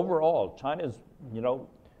look overall, China's,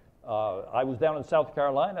 I was down in South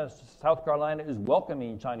Carolina. South Carolina is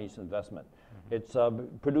welcoming Chinese investment. It's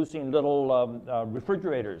producing little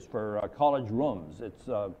refrigerators for college rooms. It's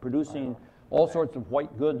producing all sorts of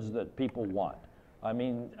white goods that people want. I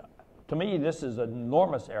mean, to me, this is an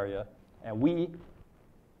enormous area, and we,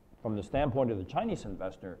 from the standpoint of the Chinese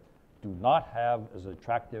investor, do not have as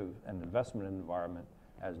attractive an investment environment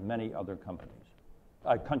as many other countries.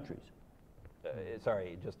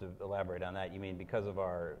 Sorry, just to elaborate on that, you mean because of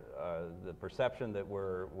our the perception that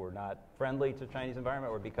we're not friendly to Chinese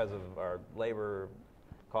environment, or because of our labor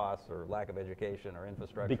costs or lack of education or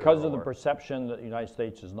infrastructure? Because of the perception that the United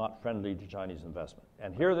States is not friendly to Chinese investment.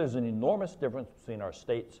 And here there's an enormous difference between our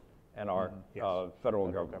states and our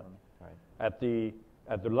federal government. Right. At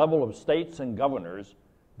the level of states and governors,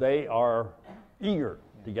 they are eager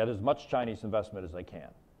to get as much Chinese investment as they can.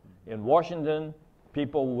 In Washington,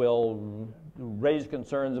 people will raise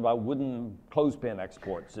concerns about wooden clothespin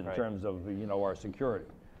exports in terms of our security.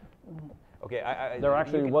 Okay, there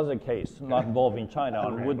actually was a case not involving China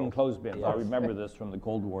on wooden clothespins. Yes. I remember this from the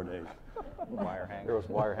Cold War days. Wire hangers. There was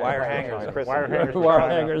wire hangers. hangers. Wire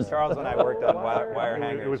hangers. Charles and I worked on wire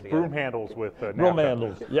hangers. It was together. broom handles with broom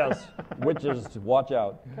handles. Yes, witches, watch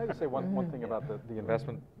out. Can I just say one thing about the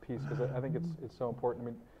investment piece, because I think it's so important.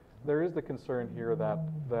 I mean, there is the concern here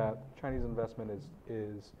that Chinese investment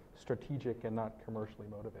is strategic and not commercially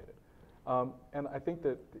motivated. And I think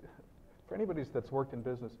that for anybody that's worked in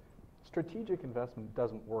business, strategic investment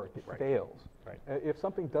doesn't work. It fails. Right. If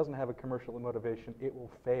something doesn't have a commercial motivation, it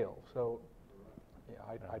will fail. So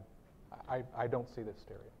yeah, I don't see this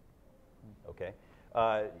stereo. Okay.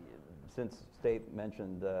 Since State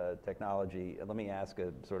mentioned technology, let me ask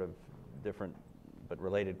a sort of different but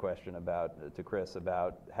related question to Chris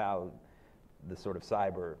about how the sort of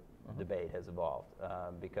cyber debate has evolved.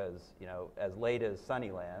 Because, as late as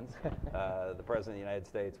Sunnylands, the President of the United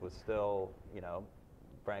States was still,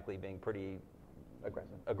 frankly, being pretty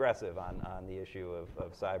aggressive on the issue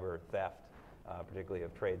of cyber theft, particularly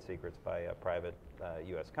of trade secrets by private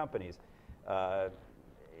U.S. companies.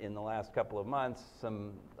 In the last couple of months,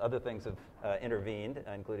 some other things have intervened,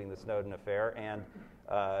 including the Snowden affair,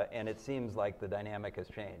 and it seems like the dynamic has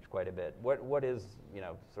changed quite a bit. What is,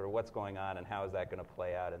 sort of what's going on, and how is that going to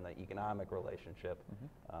play out in the economic relationship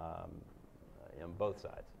on both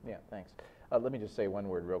sides? Yeah, thanks. Let me just say one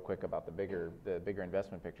word real quick about the bigger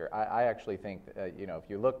investment picture. I actually think, if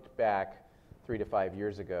you looked back 3 to 5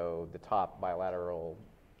 years ago, the top bilateral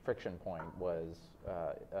friction point was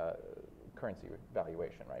currency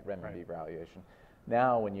valuation, right? Renminbi valuation.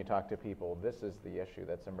 Now, when you talk to people, this is the issue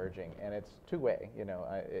that's emerging, and it's two-way.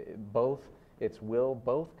 Will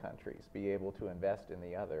both countries be able to invest in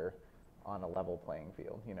the other on a level playing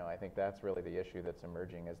field? I think that's really the issue that's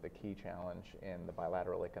emerging as the key challenge in the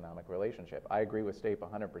bilateral economic relationship. I agree with Stape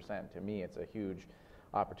 100%. To me, it's a huge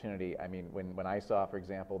opportunity. I mean, when I saw, for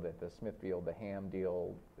example, that the Smithfield, the ham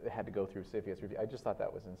deal had to go through CFIUS review, I just thought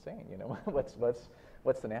that was insane.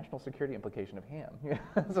 What's the national security implication of ham?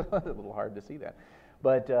 It's a little hard to see that.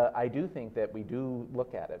 But I do think that we do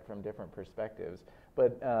look at it from different perspectives.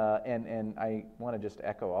 But and I want to just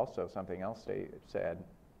echo also something else Stape said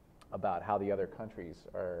about how the other countries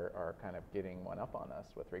are kind of getting one up on us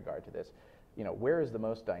with regard to this. Where is the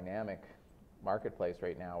most dynamic marketplace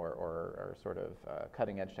right now, or sort of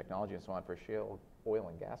cutting edge technology and so on for shale oil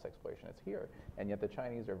and gas exploration? It's here, and yet the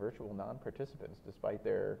Chinese are virtual non-participants despite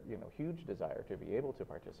their huge desire to be able to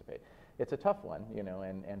participate. It's a tough one,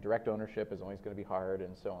 and direct ownership is always going to be hard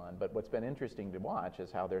and so on. But what's been interesting to watch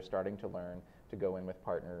is how they're starting to learn to go in with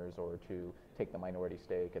partners or to take the minority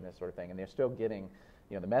stake and this sort of thing, and they're still getting.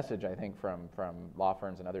 The message, I think, from law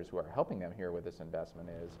firms and others who are helping them here with this investment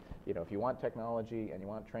is, if you want technology and you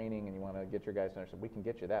want training and you want to get your guys to understand, we can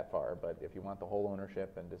get you that far. But if you want the whole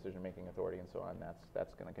ownership and decision-making authority and so on,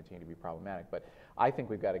 that's going to continue to be problematic. But I think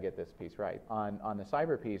we've got to get this piece right. On the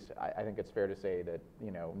cyber piece, I think it's fair to say that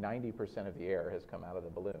 90% of the air has come out of the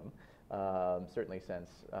balloon, certainly since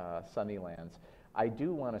Sunnylands. I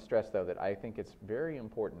do want to stress, though, that I think it's very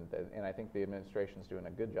important, and I think the administration's doing a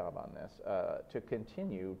good job on this, to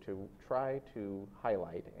continue to try to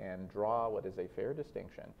highlight and draw what is a fair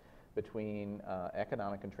distinction between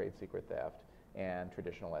economic and trade secret theft and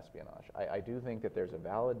traditional espionage. I do think that there's a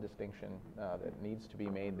valid distinction that needs to be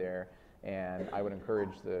made there, And I would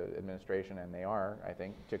encourage the administration, and they are, I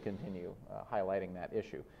think, to continue highlighting that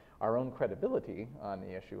issue. Our own credibility on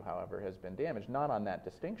the issue, however, has been damaged, not on that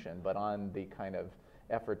distinction, but on the kind of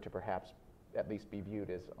effort to perhaps at least be viewed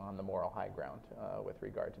as on the moral high ground with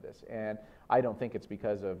regard to this. And I don't think it's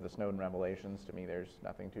because of the Snowden revelations. To me, there's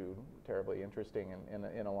nothing too terribly interesting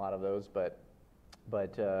in a lot of those, but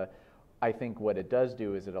I think what it does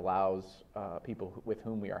do is it allows people with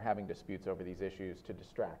whom we are having disputes over these issues to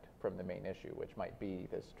distract from the main issue, which might be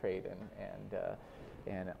this trade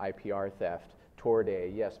and IPR theft, toward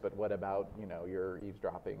yes, but what about your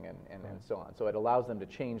eavesdropping and so on. So it allows them to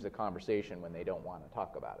change the conversation when they don't want to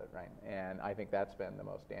talk about it, right? And I think that's been the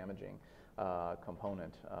most damaging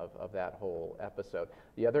component of that whole episode.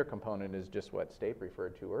 The other component is just what Stape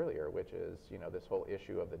referred to earlier, which is this whole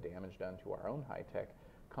issue of the damage done to our own high-tech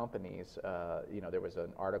companies. There was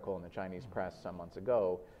an article in the Chinese press some months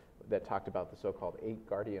ago that talked about the so-called 8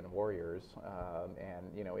 guardian warriors, and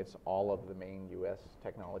it's all of the main U.S.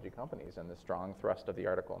 technology companies. And the strong thrust of the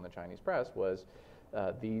article in the Chinese press was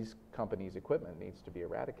these companies' equipment needs to be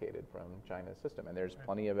eradicated from China's system. And there's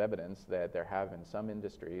plenty of evidence that there have in some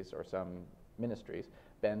industries or some ministries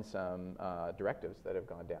been some directives that have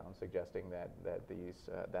gone down suggesting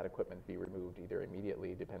that equipment be removed either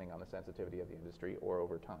immediately, depending on the sensitivity of the industry, or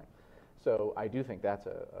over time. So I do think that's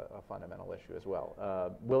a fundamental issue as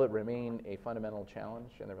well. Will it remain a fundamental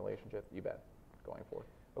challenge in the relationship? You bet, going forward.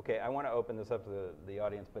 Okay, I want to open this up to the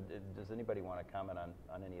audience, but does anybody want to comment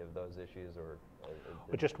on any of those issues?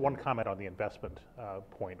 But just one comment on the investment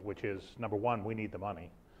point, which is, number one, we need the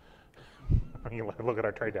money. You look at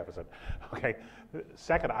our trade deficit. Okay.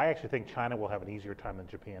 Second, I actually think China will have an easier time than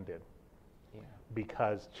Japan did. Yeah.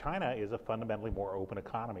 Because China is a fundamentally more open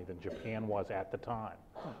economy than Japan was at the time.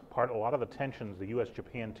 A lot of the tensions, the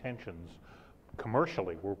U.S.-Japan tensions,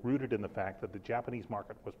 commercially were rooted in the fact that the Japanese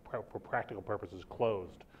market was, for practical purposes,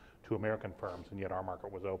 closed to American firms, and yet our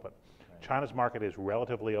market was open. Right. China's market is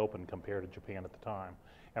relatively open compared to Japan at the time,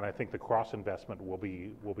 and I think the cross-investment will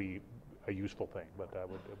be a useful thing, but I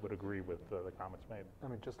would agree with the comments made. I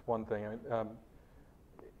mean, just one thing. The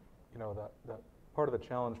part of the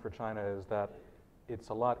challenge for China is that it's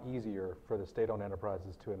a lot easier for the state-owned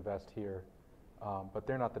enterprises to invest here, but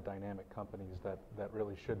they're not the dynamic companies that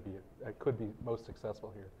really could be most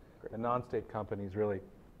successful here. Great. The non-state companies really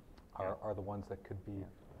are the ones that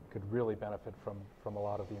could really benefit from a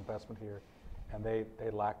lot of the investment here, and they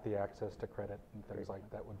lack the access to credit and things like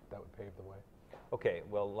that would pave the way. Okay,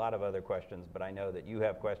 well, a lot of other questions, but I know that you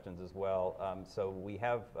have questions as well. So we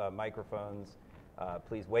have microphones.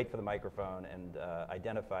 Please wait for the microphone and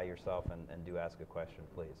identify yourself and do ask a question,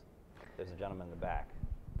 please. There's a gentleman in the back.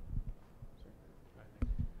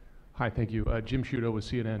 Hi, thank you. Jim Sciutto with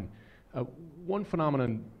CNN. One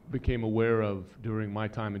phenomenon became aware of during my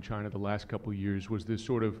time in China the last couple of years was this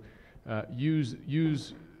sort of use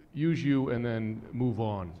you and then move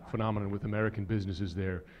on phenomenon with American businesses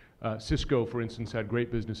there. Cisco, for instance, had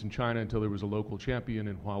great business in China until there was a local champion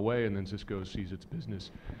in Huawei, and then Cisco sees its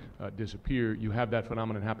business disappear. You have that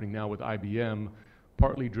phenomenon happening now with IBM,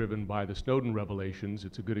 partly driven by the Snowden revelations.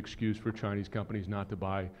 It's a good excuse for Chinese companies not to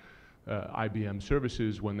buy IBM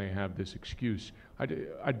services when they have this excuse.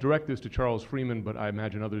 I direct this to Charles Freeman, but I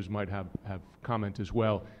imagine others might have comment as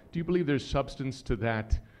well. Do you believe there's substance to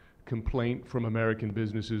that complaint from American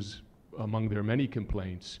businesses, among their many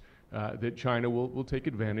complaints, that China will take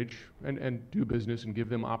advantage and do business and give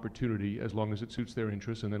them opportunity as long as it suits their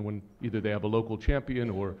interests, and then when either they have a local champion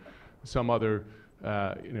or some other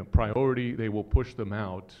priority, they will push them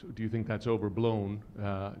out? Do you think that's overblown?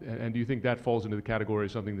 And do you think that falls into the category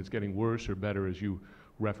of something that's getting worse or better, as you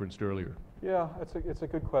referenced earlier? Yeah, it's a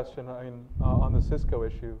good question. I mean, on the Cisco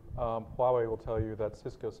issue, Huawei will tell you that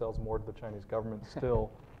Cisco sells more to the Chinese government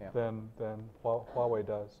still than Huawei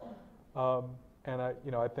does. And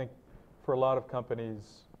I think for a lot of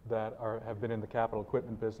companies that have been in the capital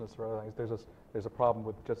equipment business or other things, there's a problem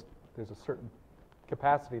with there's a certain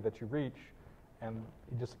capacity that you reach, and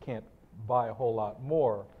you just can't buy a whole lot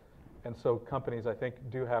more. And so companies, I think,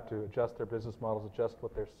 do have to adjust their business models, adjust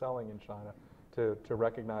what they're selling in China to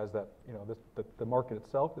recognize that the market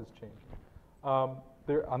itself is changing. On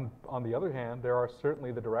the other hand, there are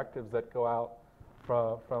certainly the directives that go out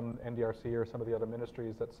from NDRC or some of the other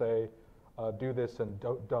ministries that say, do this and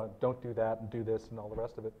don't do that and do this and all the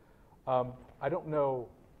rest of it. I don't know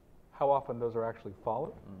how often those are actually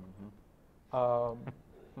followed.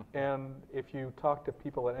 And if you talk to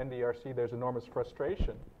people at NDRC, there's enormous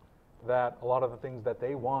frustration that a lot of the things that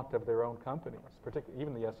they want of their own companies, particularly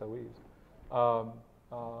even the SOEs,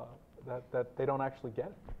 that they don't actually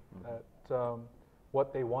get it.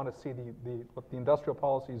 what they want to see, what the industrial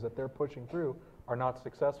policies that they're pushing through are not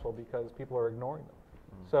successful because people are ignoring them.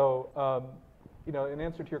 So, you know, in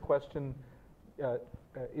answer to your question,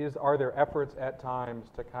 are there efforts at times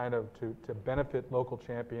to kind of to benefit local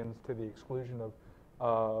champions to the exclusion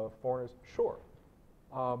of foreigners? Sure.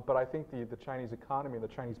 But I think the Chinese economy, the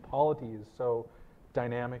Chinese polity is so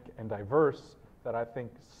dynamic and diverse that I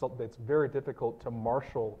think it's very difficult to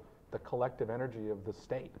marshal the collective energy of the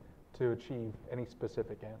state to achieve any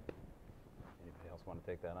specific end. Anybody else want to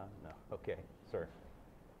take that on? No. Okay, sir.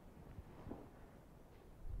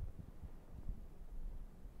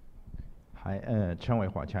 Hi, Chen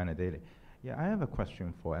Weihua, China Daily. Yeah, I have a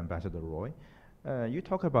question for Ambassador Roy. You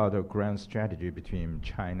talk about a grand strategy between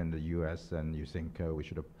China and the U.S., and you think we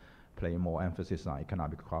should play more emphasis on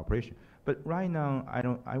economic cooperation. But right now,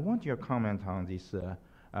 I want your comment on this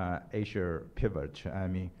Asia pivot. I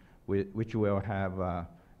mean, which will have a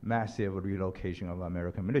massive relocation of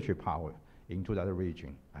American military power into that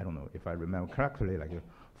region. I don't know if I remember correctly, like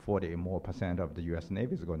 40% more of the U.S.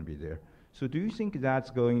 Navy is going to be there. So do you think that's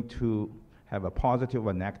going to have a positive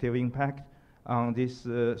or negative impact on this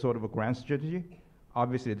sort of a grand strategy?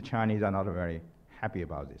 Obviously, the Chinese are not very happy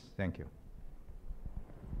about this. Thank you.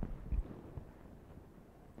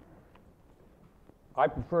 I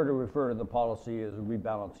prefer to refer to the policy as a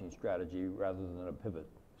rebalancing strategy rather than a pivot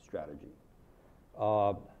strategy.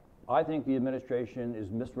 I think the administration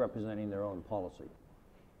is misrepresenting their own policy.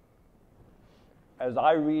 As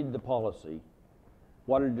I read the policy,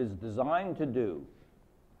 what it is designed to do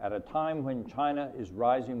at a time when China is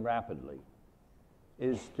rising rapidly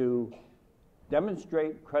is to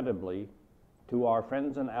demonstrate credibly to our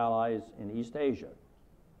friends and allies in East Asia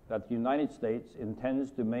that the United States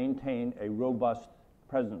intends to maintain a robust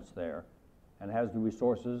presence there and has the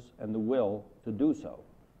resources and the will to do so.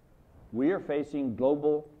 We are facing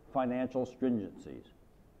global financial stringencies,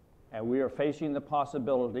 and we are facing the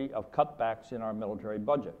possibility of cutbacks in our military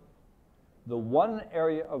budget. The one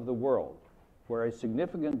area of the world where a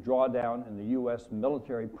significant drawdown in the U.S.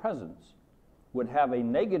 military presence would have a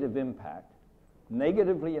negative impact,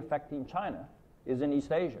 negatively affecting China, is in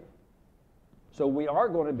East Asia. So we are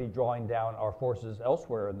going to be drawing down our forces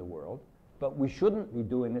elsewhere in the world, but we shouldn't be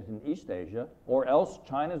doing it in East Asia, or else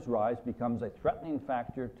China's rise becomes a threatening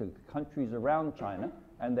factor to countries around China,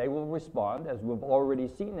 and they will respond, as we've already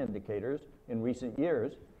seen indicators in recent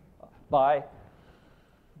years, by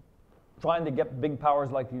trying to get big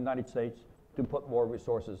powers like the United States to put more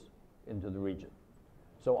resources into the region.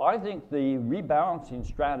 So I think the rebalancing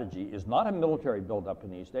strategy is not a military buildup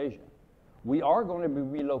in East Asia. We are going to be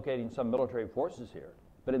relocating some military forces here,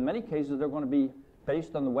 but in many cases they're going to be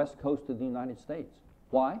based on the west coast of the United States.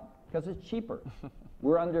 Why? Because it's cheaper.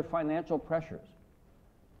 We're under financial pressures.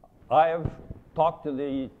 I have talked to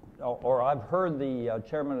the, or I've heard the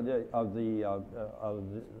chairman of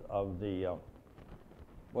the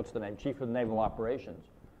what's the name, Chief of Naval Operations,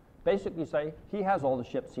 basically say he has all the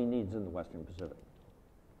ships he needs in the Western Pacific.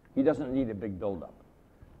 He doesn't need a big buildup.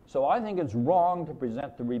 So I think it's wrong to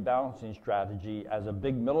present the rebalancing strategy as a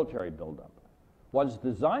big military buildup. What it's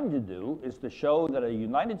designed to do is to show that a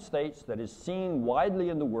United States that is seen widely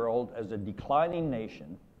in the world as a declining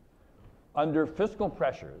nation under fiscal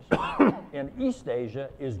pressures in East Asia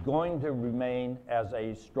is going to remain as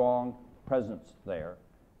a strong presence there.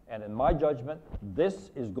 And in my judgment,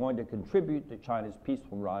 this is going to contribute to China's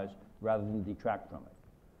peaceful rise rather than detract from it.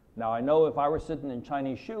 Now, I know if I were sitting in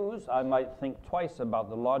Chinese shoes, I might think twice about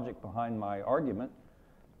the logic behind my argument.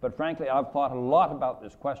 But frankly, I've thought a lot about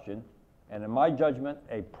this question. And in my judgment,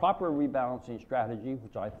 a proper rebalancing strategy,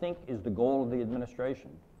 which I think is the goal of the administration,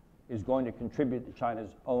 is going to contribute to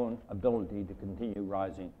China's own ability to continue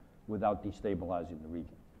rising without destabilizing the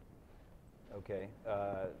region. Okay,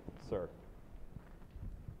 sir.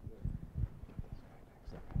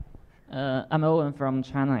 I'm Owen from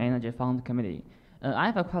China Energy Fund Committee. I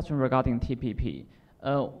have a question regarding TPP.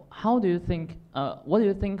 What do you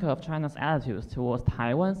think of China's attitudes towards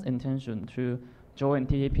Taiwan's intention to join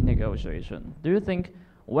TPP negotiation? Do you think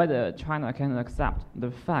whether China can accept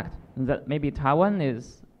the fact that maybe Taiwan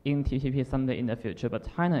is in TPP someday in the future,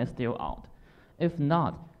 but China is still out? If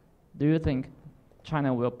not, do you think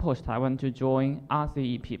China will push Taiwan to join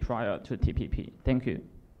RCEP prior to TPP? Thank you.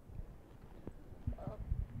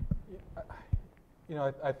 You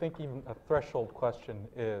know, I think even a threshold question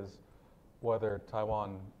is whether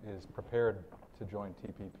Taiwan is prepared to join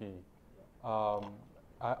TPP.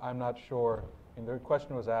 I'm not sure. And the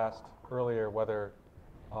question was asked earlier whether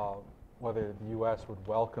the U.S. would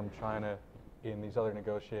welcome China in these other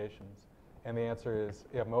negotiations, and the answer is,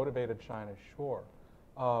 yeah, motivated China, sure.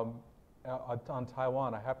 on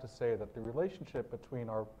Taiwan, I have to say that the relationship between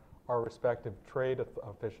our respective trade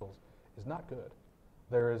officials is not good.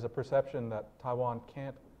 There is a perception that Taiwan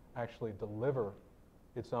can't actually deliver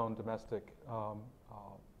its own domestic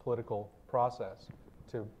political process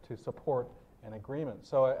to support an agreement.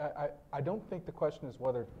 So I don't think the question is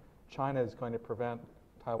whether China is going to prevent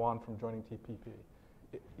Taiwan from joining TPP.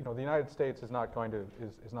 The United States is not going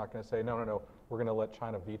to say no, we're going to let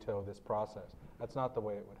China veto this process. That's not the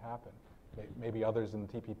way it would happen. Maybe others in the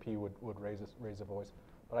TPP would raise a voice,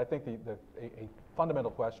 but I think a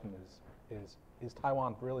fundamental question is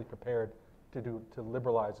Taiwan really prepared to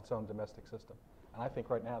liberalize its own domestic system? And I think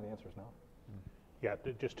right now the answer is no. Yeah,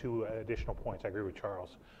 just two additional points. I agree with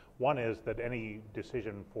Charles. One is that any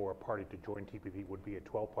decision for a party to join TPP would be a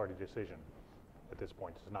 12-party decision at this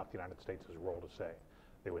point. It's not the United States' role to say.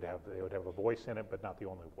 They would have a voice in it, but not the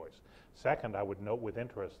only voice. Second, I would note with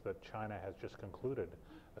interest that China has just concluded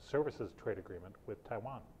a services trade agreement with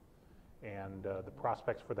Taiwan. And the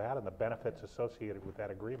prospects for that and the benefits associated with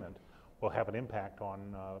that agreement will have an impact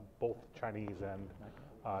on both Chinese and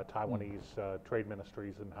Taiwanese trade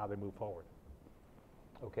ministries and how they move forward.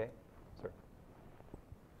 Okay, sir.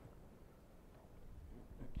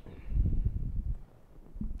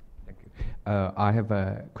 Thank you. I have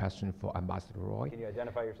a question for Ambassador Roy. Can you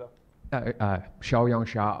identify yourself? Xiaoyang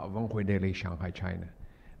Xia, Wenhui Daily, Shanghai, China.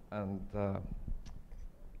 And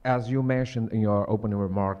as you mentioned in your opening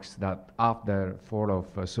remarks that after the fall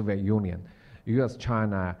of Soviet Union,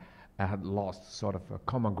 U.S.-China had lost sort of a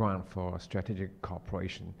common ground for strategic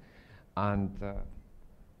cooperation. And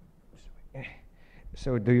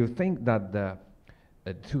so do you think that the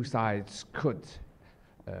two sides could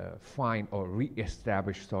find or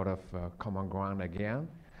re-establish sort of common ground again?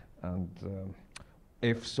 And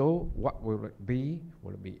if so, what will it be?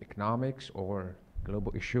 Will it be economics or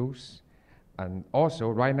global issues? And also,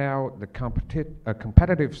 right now, the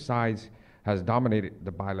competitive side has dominated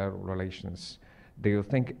the bilateral relations. Do you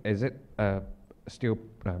think, is it still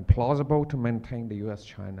plausible to maintain the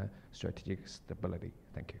U.S.-China strategic stability?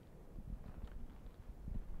 Thank you.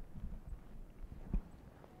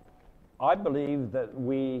 I believe that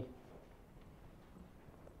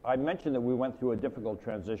I mentioned that we went through a difficult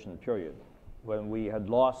transition period when we had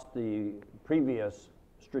lost the previous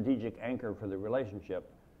strategic anchor for the relationship,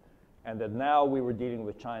 and that now we were dealing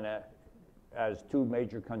with China as two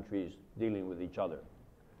major countries dealing with each other.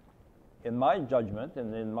 In my judgment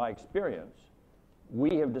and in my experience,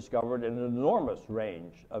 we have discovered an enormous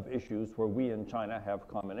range of issues where we and China have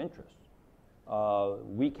common interests.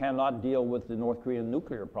 We cannot deal with the North Korean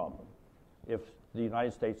nuclear problem if the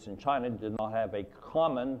United States and China did not have a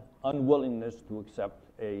common unwillingness to accept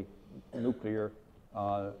a nuclear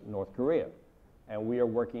North Korea. And we are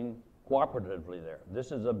working cooperatively there.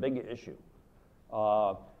 This is a big issue.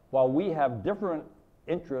 While we have different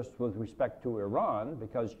interests with respect to Iran,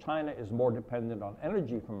 because China is more dependent on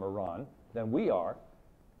energy from Iran than we are,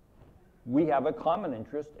 we have a common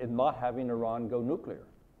interest in not having Iran go nuclear.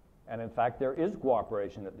 And in fact, there is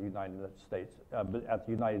cooperation at the United States, at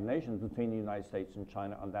the United Nations between the United States and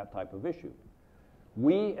China on that type of issue.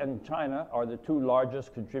 We and China are the two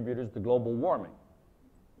largest contributors to global warming.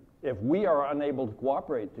 If we are unable to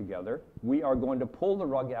cooperate together, we are going to pull the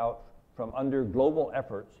rug out from under global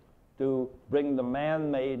efforts to bring the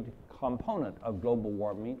man-made component of global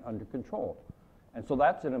warming under control. And so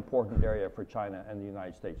that's an important area for China and the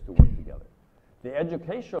United States to work together. The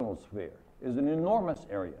educational sphere is an enormous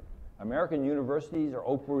area. American universities are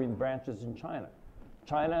opening branches in China.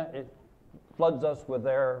 China, it floods us with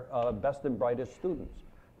their best and brightest students.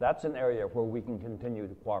 That's an area where we can continue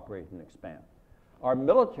to cooperate and expand. Our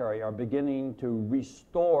military are beginning to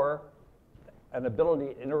restore an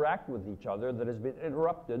ability to interact with each other that has been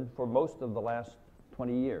interrupted for most of the last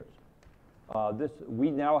 20 years. We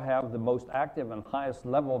now have the most active and highest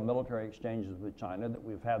level of military exchanges with China that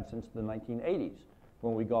we've had since the 1980s,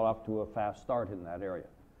 when we got off to a fast start in that area.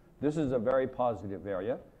 This is a very positive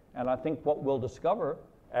area, and I think what we'll discover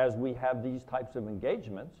as we have these types of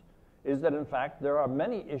engagements is that, in fact, there are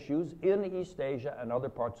many issues in East Asia and other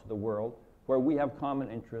parts of the world where we have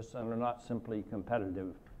common interests and are not simply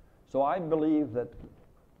competitive. So I believe that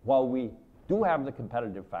while we do have the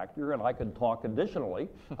competitive factor, and I could talk additionally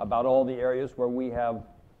about all the areas where we have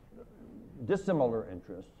dissimilar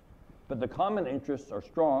interests, but the common interests are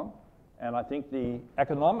strong, and I think the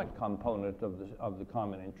economic component of the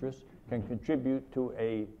common interests can contribute to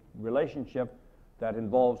a relationship that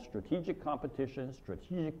involves strategic competition,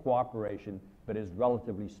 strategic cooperation, but is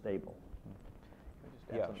relatively stable.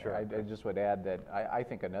 Yeah, sure. I just would add that I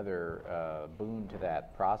think another boon to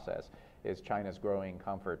that process is China's growing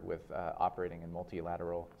comfort with operating in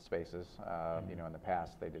multilateral spaces. You know, in the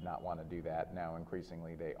past they did not want to do that. Now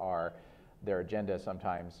increasingly they are. Their agenda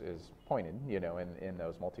sometimes is pointed, you know, in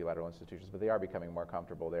those multilateral institutions, but they are becoming more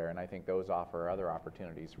comfortable there. And I think those offer other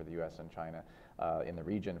opportunities for the U.S. and China in the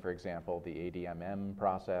region. For example, the ADMM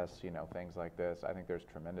process, you know, things like this. I think there's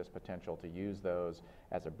tremendous potential to use those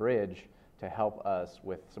as a bridge to help us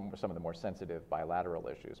with some of the more sensitive bilateral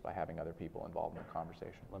issues by having other people involved in the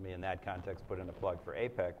conversation. Let me, in that context, put in a plug for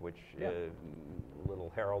APEC, which a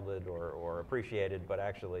little heralded or appreciated, but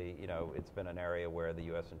actually, you know, it's been an area where the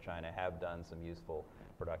U.S. and China have done some useful,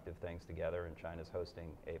 productive things together, and China's hosting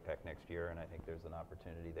APEC next year, and I think there's an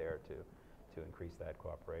opportunity there to increase that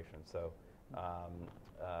cooperation. So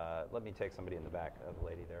let me take somebody in the back, the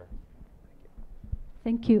lady there.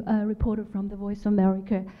 Thank you. Reporter from the Voice of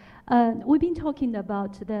America. We've been talking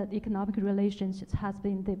about that economic relations has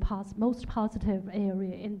been the most positive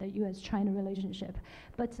area in the U.S.-China relationship.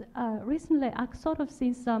 But recently, I sort of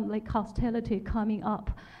seen some like hostility coming up.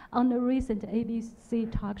 On the recent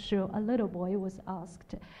ABC talk show, a little boy was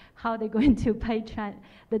asked how they're going to pay China,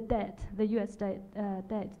 the U.S. debt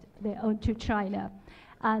they owe to China.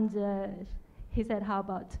 And he said, how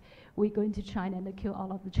about we go into China and kill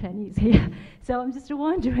all of the Chinese here? So I'm just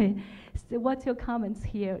wondering, so what's your comments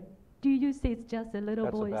here? Do you see it's just a little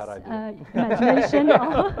boy's imagination,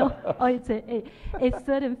 or it's a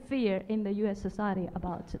certain fear in the U.S. society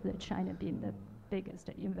about the China being the biggest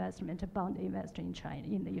bond investor in China,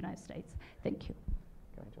 in the United States? Thank you.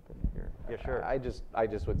 Can I jump in here? Yeah, sure. I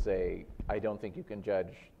just would say, I don't think you can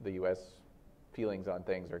judge the U.S. feelings on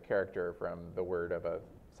things or character from the word of a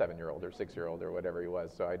 7-year-old or 6-year-old or whatever he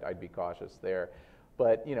was, so I'd be cautious there.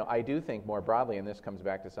 But you know, I do think more broadly, and this comes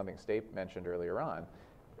back to something Stape mentioned earlier on,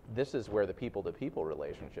 this is where the people-to-people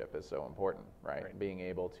relationship is so important, right? Being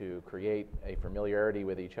able to create a familiarity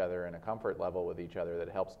with each other and a comfort level with each other that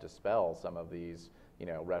helps dispel some of these, you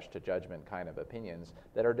know, rush to judgment kind of opinions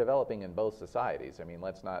that are developing in both societies. I mean,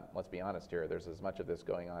 let's be honest here. There's as much of this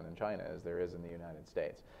going on in China as there is in the United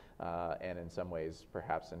States, and in some ways,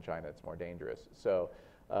 perhaps in China, it's more dangerous. So.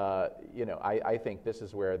 You know, I think this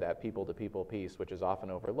is where that people-to-people piece, which is often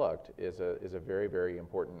overlooked, is a very, very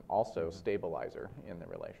important also stabilizer in the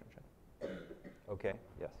relationship. Okay,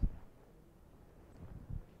 yes.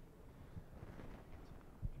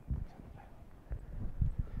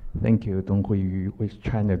 Thank you, Dong Huiyu with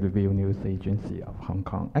China Review News Agency of Hong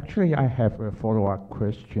Kong. Actually, I have a follow-up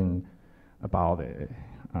question about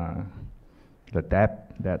the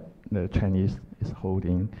debt that the Chinese is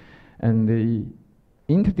holding, and the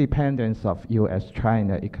interdependence of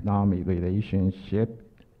U.S.-China economic relationship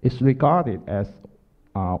is regarded as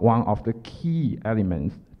one of the key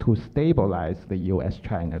elements to stabilize the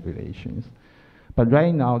U.S.-China relations. But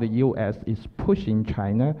right now, the U.S. is pushing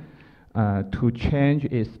China to change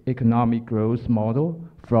its economic growth model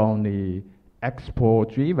from the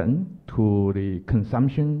export-driven to the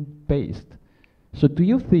consumption-based. So do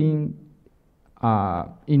you think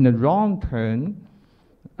in the long term,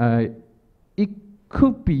 it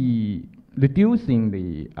could be reducing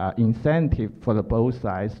the incentive for the both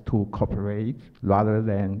sides to cooperate rather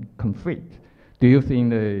than conflict? Do you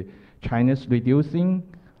think the China's reducing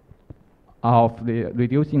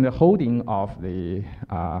the holding of the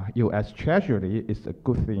U.S. Treasury is a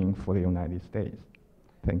good thing for the United States?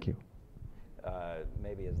 Thank you.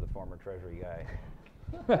 Maybe as the former Treasury guy,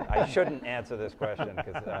 I shouldn't answer this question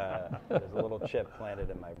because there's a little chip planted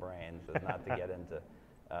in my brain, so not to get into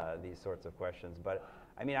these sorts of questions. But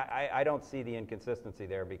I mean, I don't see the inconsistency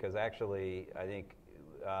there because actually I think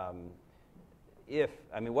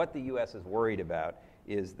what the U.S. is worried about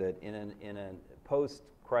is that in a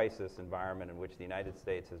post-crisis environment in which the United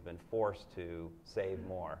States has been forced to save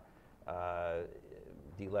more,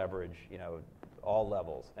 deleverage, you know, all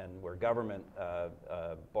levels, and where government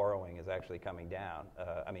borrowing is actually coming down.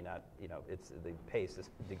 I mean, not, you know, the pace is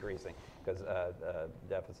decreasing because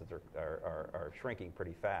deficits are shrinking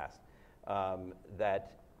pretty fast.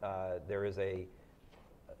 That there is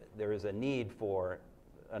a need for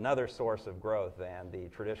another source of growth than the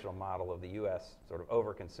traditional model of the U.S. sort of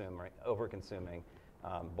over-consuming,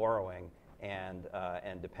 borrowing, and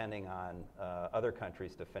depending on other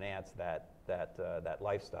countries to finance that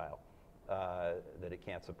lifestyle that it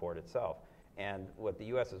can't support itself. And what the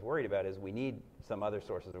U.S. is worried about is we need some other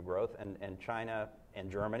sources of growth, and China and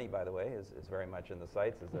Germany, by the way, is very much in the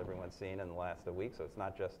sights, as everyone's seen in the last week. So it's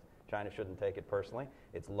not just China shouldn't take it personally.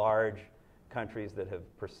 It's large countries that have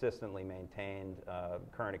persistently maintained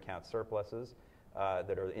current account surpluses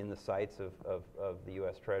that are in the sights of the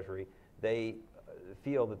U.S. Treasury. They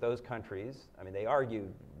feel that those countries, I mean, they argue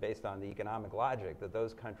based on the economic logic that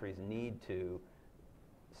those countries need to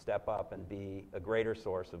step up and be a greater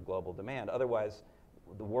source of global demand. Otherwise,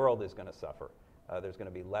 the world is going to suffer. There's going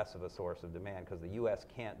to be less of a source of demand because the U.S.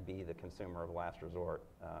 can't be the consumer of last resort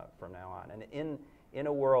from now on. And in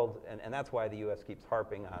a world, and that's why the U.S. keeps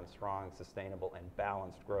harping on strong, sustainable, and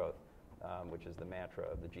balanced growth, which is the mantra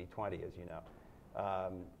of the G20, as you know.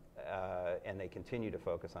 And they continue to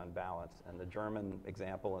focus on balance. And the German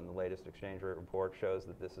example in the latest exchange rate report shows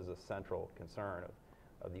that this is a central concern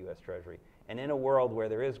of the U.S. Treasury. And in a world where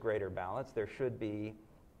there is greater balance, there should be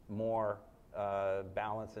more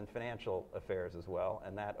balance in financial affairs as well,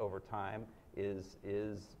 and that over time is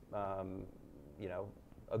you know,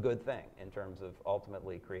 a good thing in terms of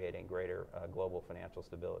ultimately creating greater global financial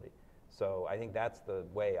stability. So I think that's the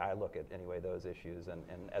way I look at, anyway, those issues, and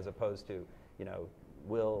as opposed to, you know,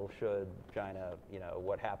 should China, you know,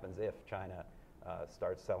 what happens if China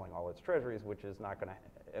starts selling all its treasuries, which is not going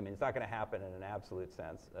to, I mean, it's not going to happen in an absolute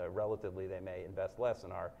sense. Relatively, they may invest less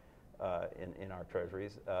in our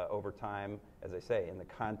treasuries. Over time, as I say, in the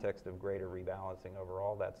context of greater rebalancing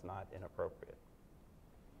overall, that's not inappropriate.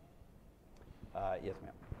 Yes,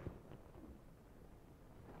 ma'am.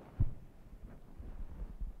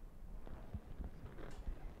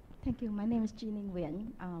 Thank you. My name is Jeanine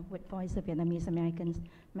Nguyen with Voice of Vietnamese Americans.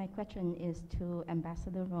 My question is to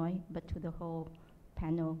Ambassador Roy, but to the whole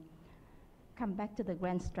panel. Come back to the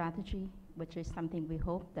grand strategy, which is something we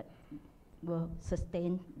hope that will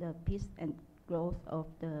sustain the peace and growth of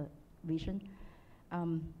the region.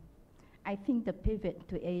 I think the pivot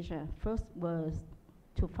to Asia first was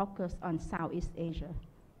to focus on Southeast Asia.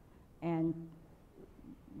 And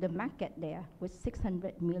the market there with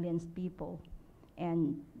 600 million people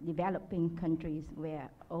and developing countries where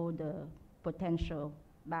all the potential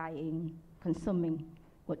buying, consuming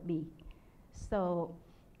would be. So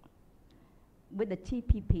with the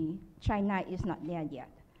TPP, China is not there yet.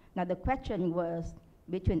 Now the question was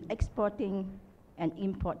between exporting and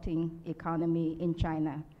importing economy in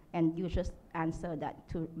China, and you just answered that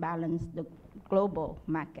to balance the global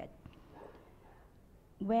market.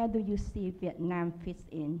 Where do you see Vietnam fits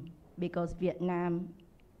in? Because Vietnam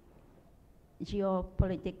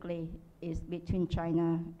geopolitically is between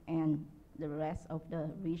China and the rest of the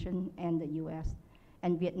region and the US.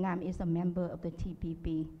 And Vietnam is a member of the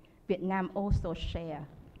TPP. Vietnam also shares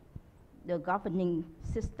the governing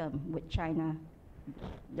system with China,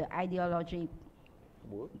 the ideology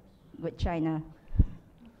with China,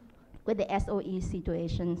 with the SOE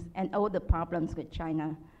situations and all the problems with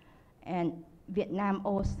China. And Vietnam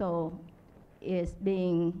also is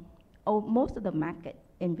being, most of the market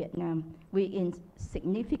in Vietnam, we're in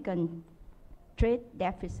significant trade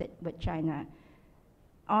deficit with China.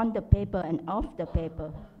 On the paper and off the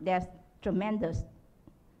paper, there's tremendous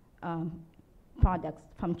products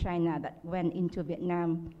from China that went into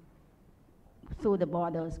Vietnam through the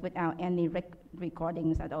borders without any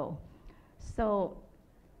recordings at all. So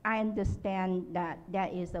I understand that there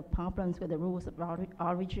is a problem with the rules of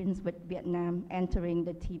origins with Vietnam entering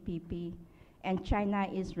the TPP, and China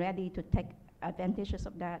is ready to take advantages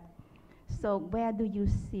of that. So where do you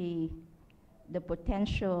see the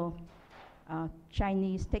potential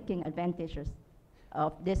Chinese taking advantages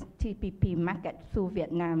of this TPP market through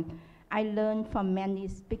Vietnam? I learned from many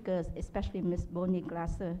speakers, especially Ms. Bonnie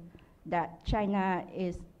Glasser, that China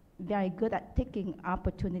is very good at taking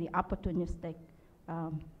opportunistic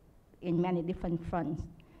in many different fronts.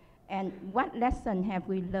 And what lesson have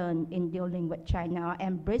we learned in dealing with China, or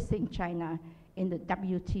embracing China in the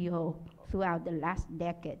WTO throughout the last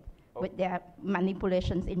decade with their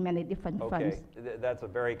manipulations in many different fronts? That's a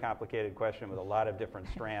very complicated question with a lot of different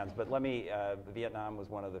strands. But let me, Vietnam was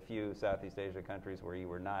one of the few Southeast Asia countries where you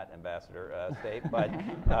were not ambassador state.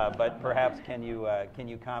 But perhaps can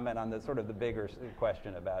you comment on the sort of the bigger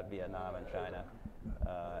question about Vietnam and China?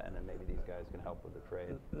 And then maybe these guys can help with the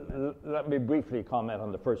trade. Let me briefly comment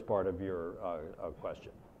on the first part of your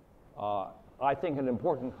question. I think an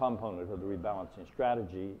important component of the rebalancing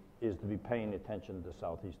strategy is to be paying attention to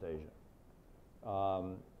Southeast Asia.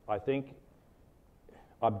 I think,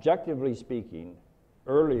 objectively speaking,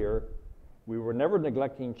 earlier, we were never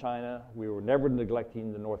neglecting China, we were never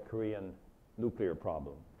neglecting the North Korean nuclear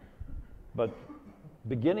problem. But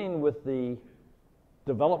beginning with the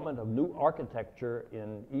development of new architecture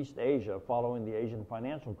in East Asia following the Asian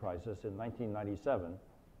financial crisis in 1997,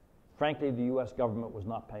 frankly, the US government was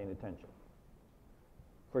not paying attention.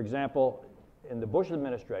 For example, in the Bush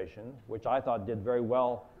administration, which I thought did very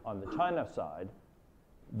well on the China side,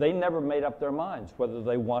 they never made up their minds whether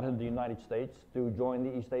they wanted the United States to join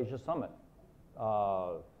the East Asia Summit.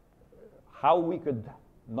 how we could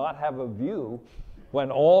not have a view when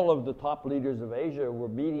all of the top leaders of Asia were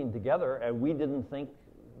meeting together and we didn't think,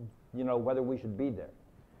 whether we should be there.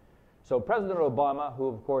 So President Obama, who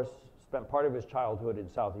of course spent part of his childhood in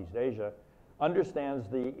Southeast Asia, understands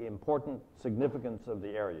the important significance of the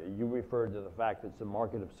area. You referred to the fact it's a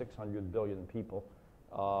market of 600 billion people,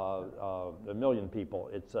 a million people.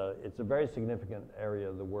 It's a very significant area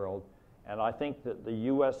of the world. And I think that the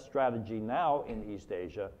U.S. strategy now in East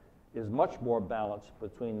Asia is much more balanced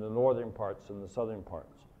between the northern parts and the southern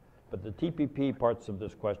parts. But the TPP parts of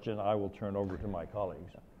this question, I will turn over to my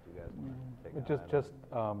colleagues. You guys take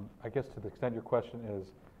I guess to the extent your question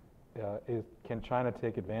is can China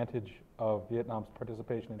take advantage of Vietnam's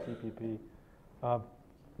participation in TPP?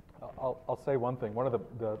 I'll say one thing. One of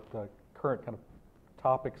the current kind of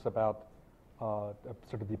topics about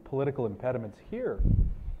sort of the political impediments here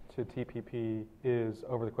to TPP is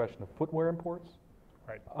over the question of footwear imports.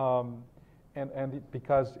 Right. And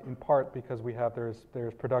because, in part, because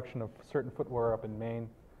there's production of certain footwear up in Maine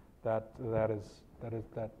that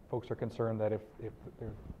folks are concerned that if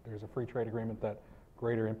there's a free trade agreement that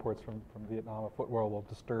greater imports from Vietnam of footwear will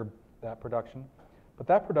disturb that production. But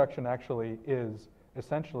that production actually is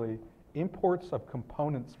essentially imports of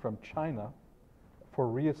components from China for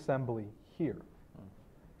reassembly here.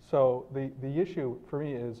 So the issue for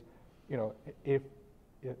me is, if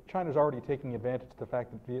China's already taking advantage of the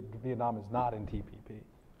fact that Vietnam is not in TPP,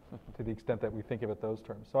 to the extent that we think of it those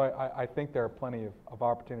terms. So I think there are plenty of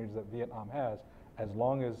opportunities that Vietnam has, as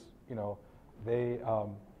long as they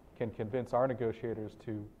can convince our negotiators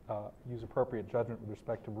to use appropriate judgment with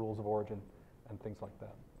respect to rules of origin and things like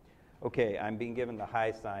that. Okay, I'm being given the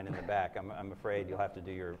high sign in the back. I'm afraid you'll have to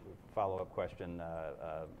do your follow-up question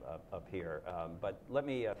up here. But let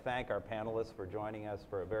me thank our panelists for joining us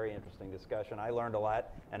for a very interesting discussion. I learned a lot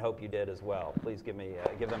and hope you did as well. Please give them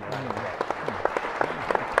a round of applause.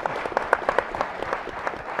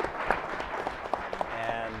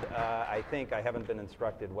 And I think I haven't been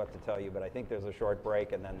instructed what to tell you, but I think there's a short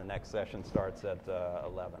break, and then the next session starts at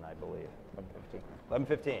 11, I believe.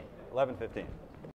 11:15. 11:15.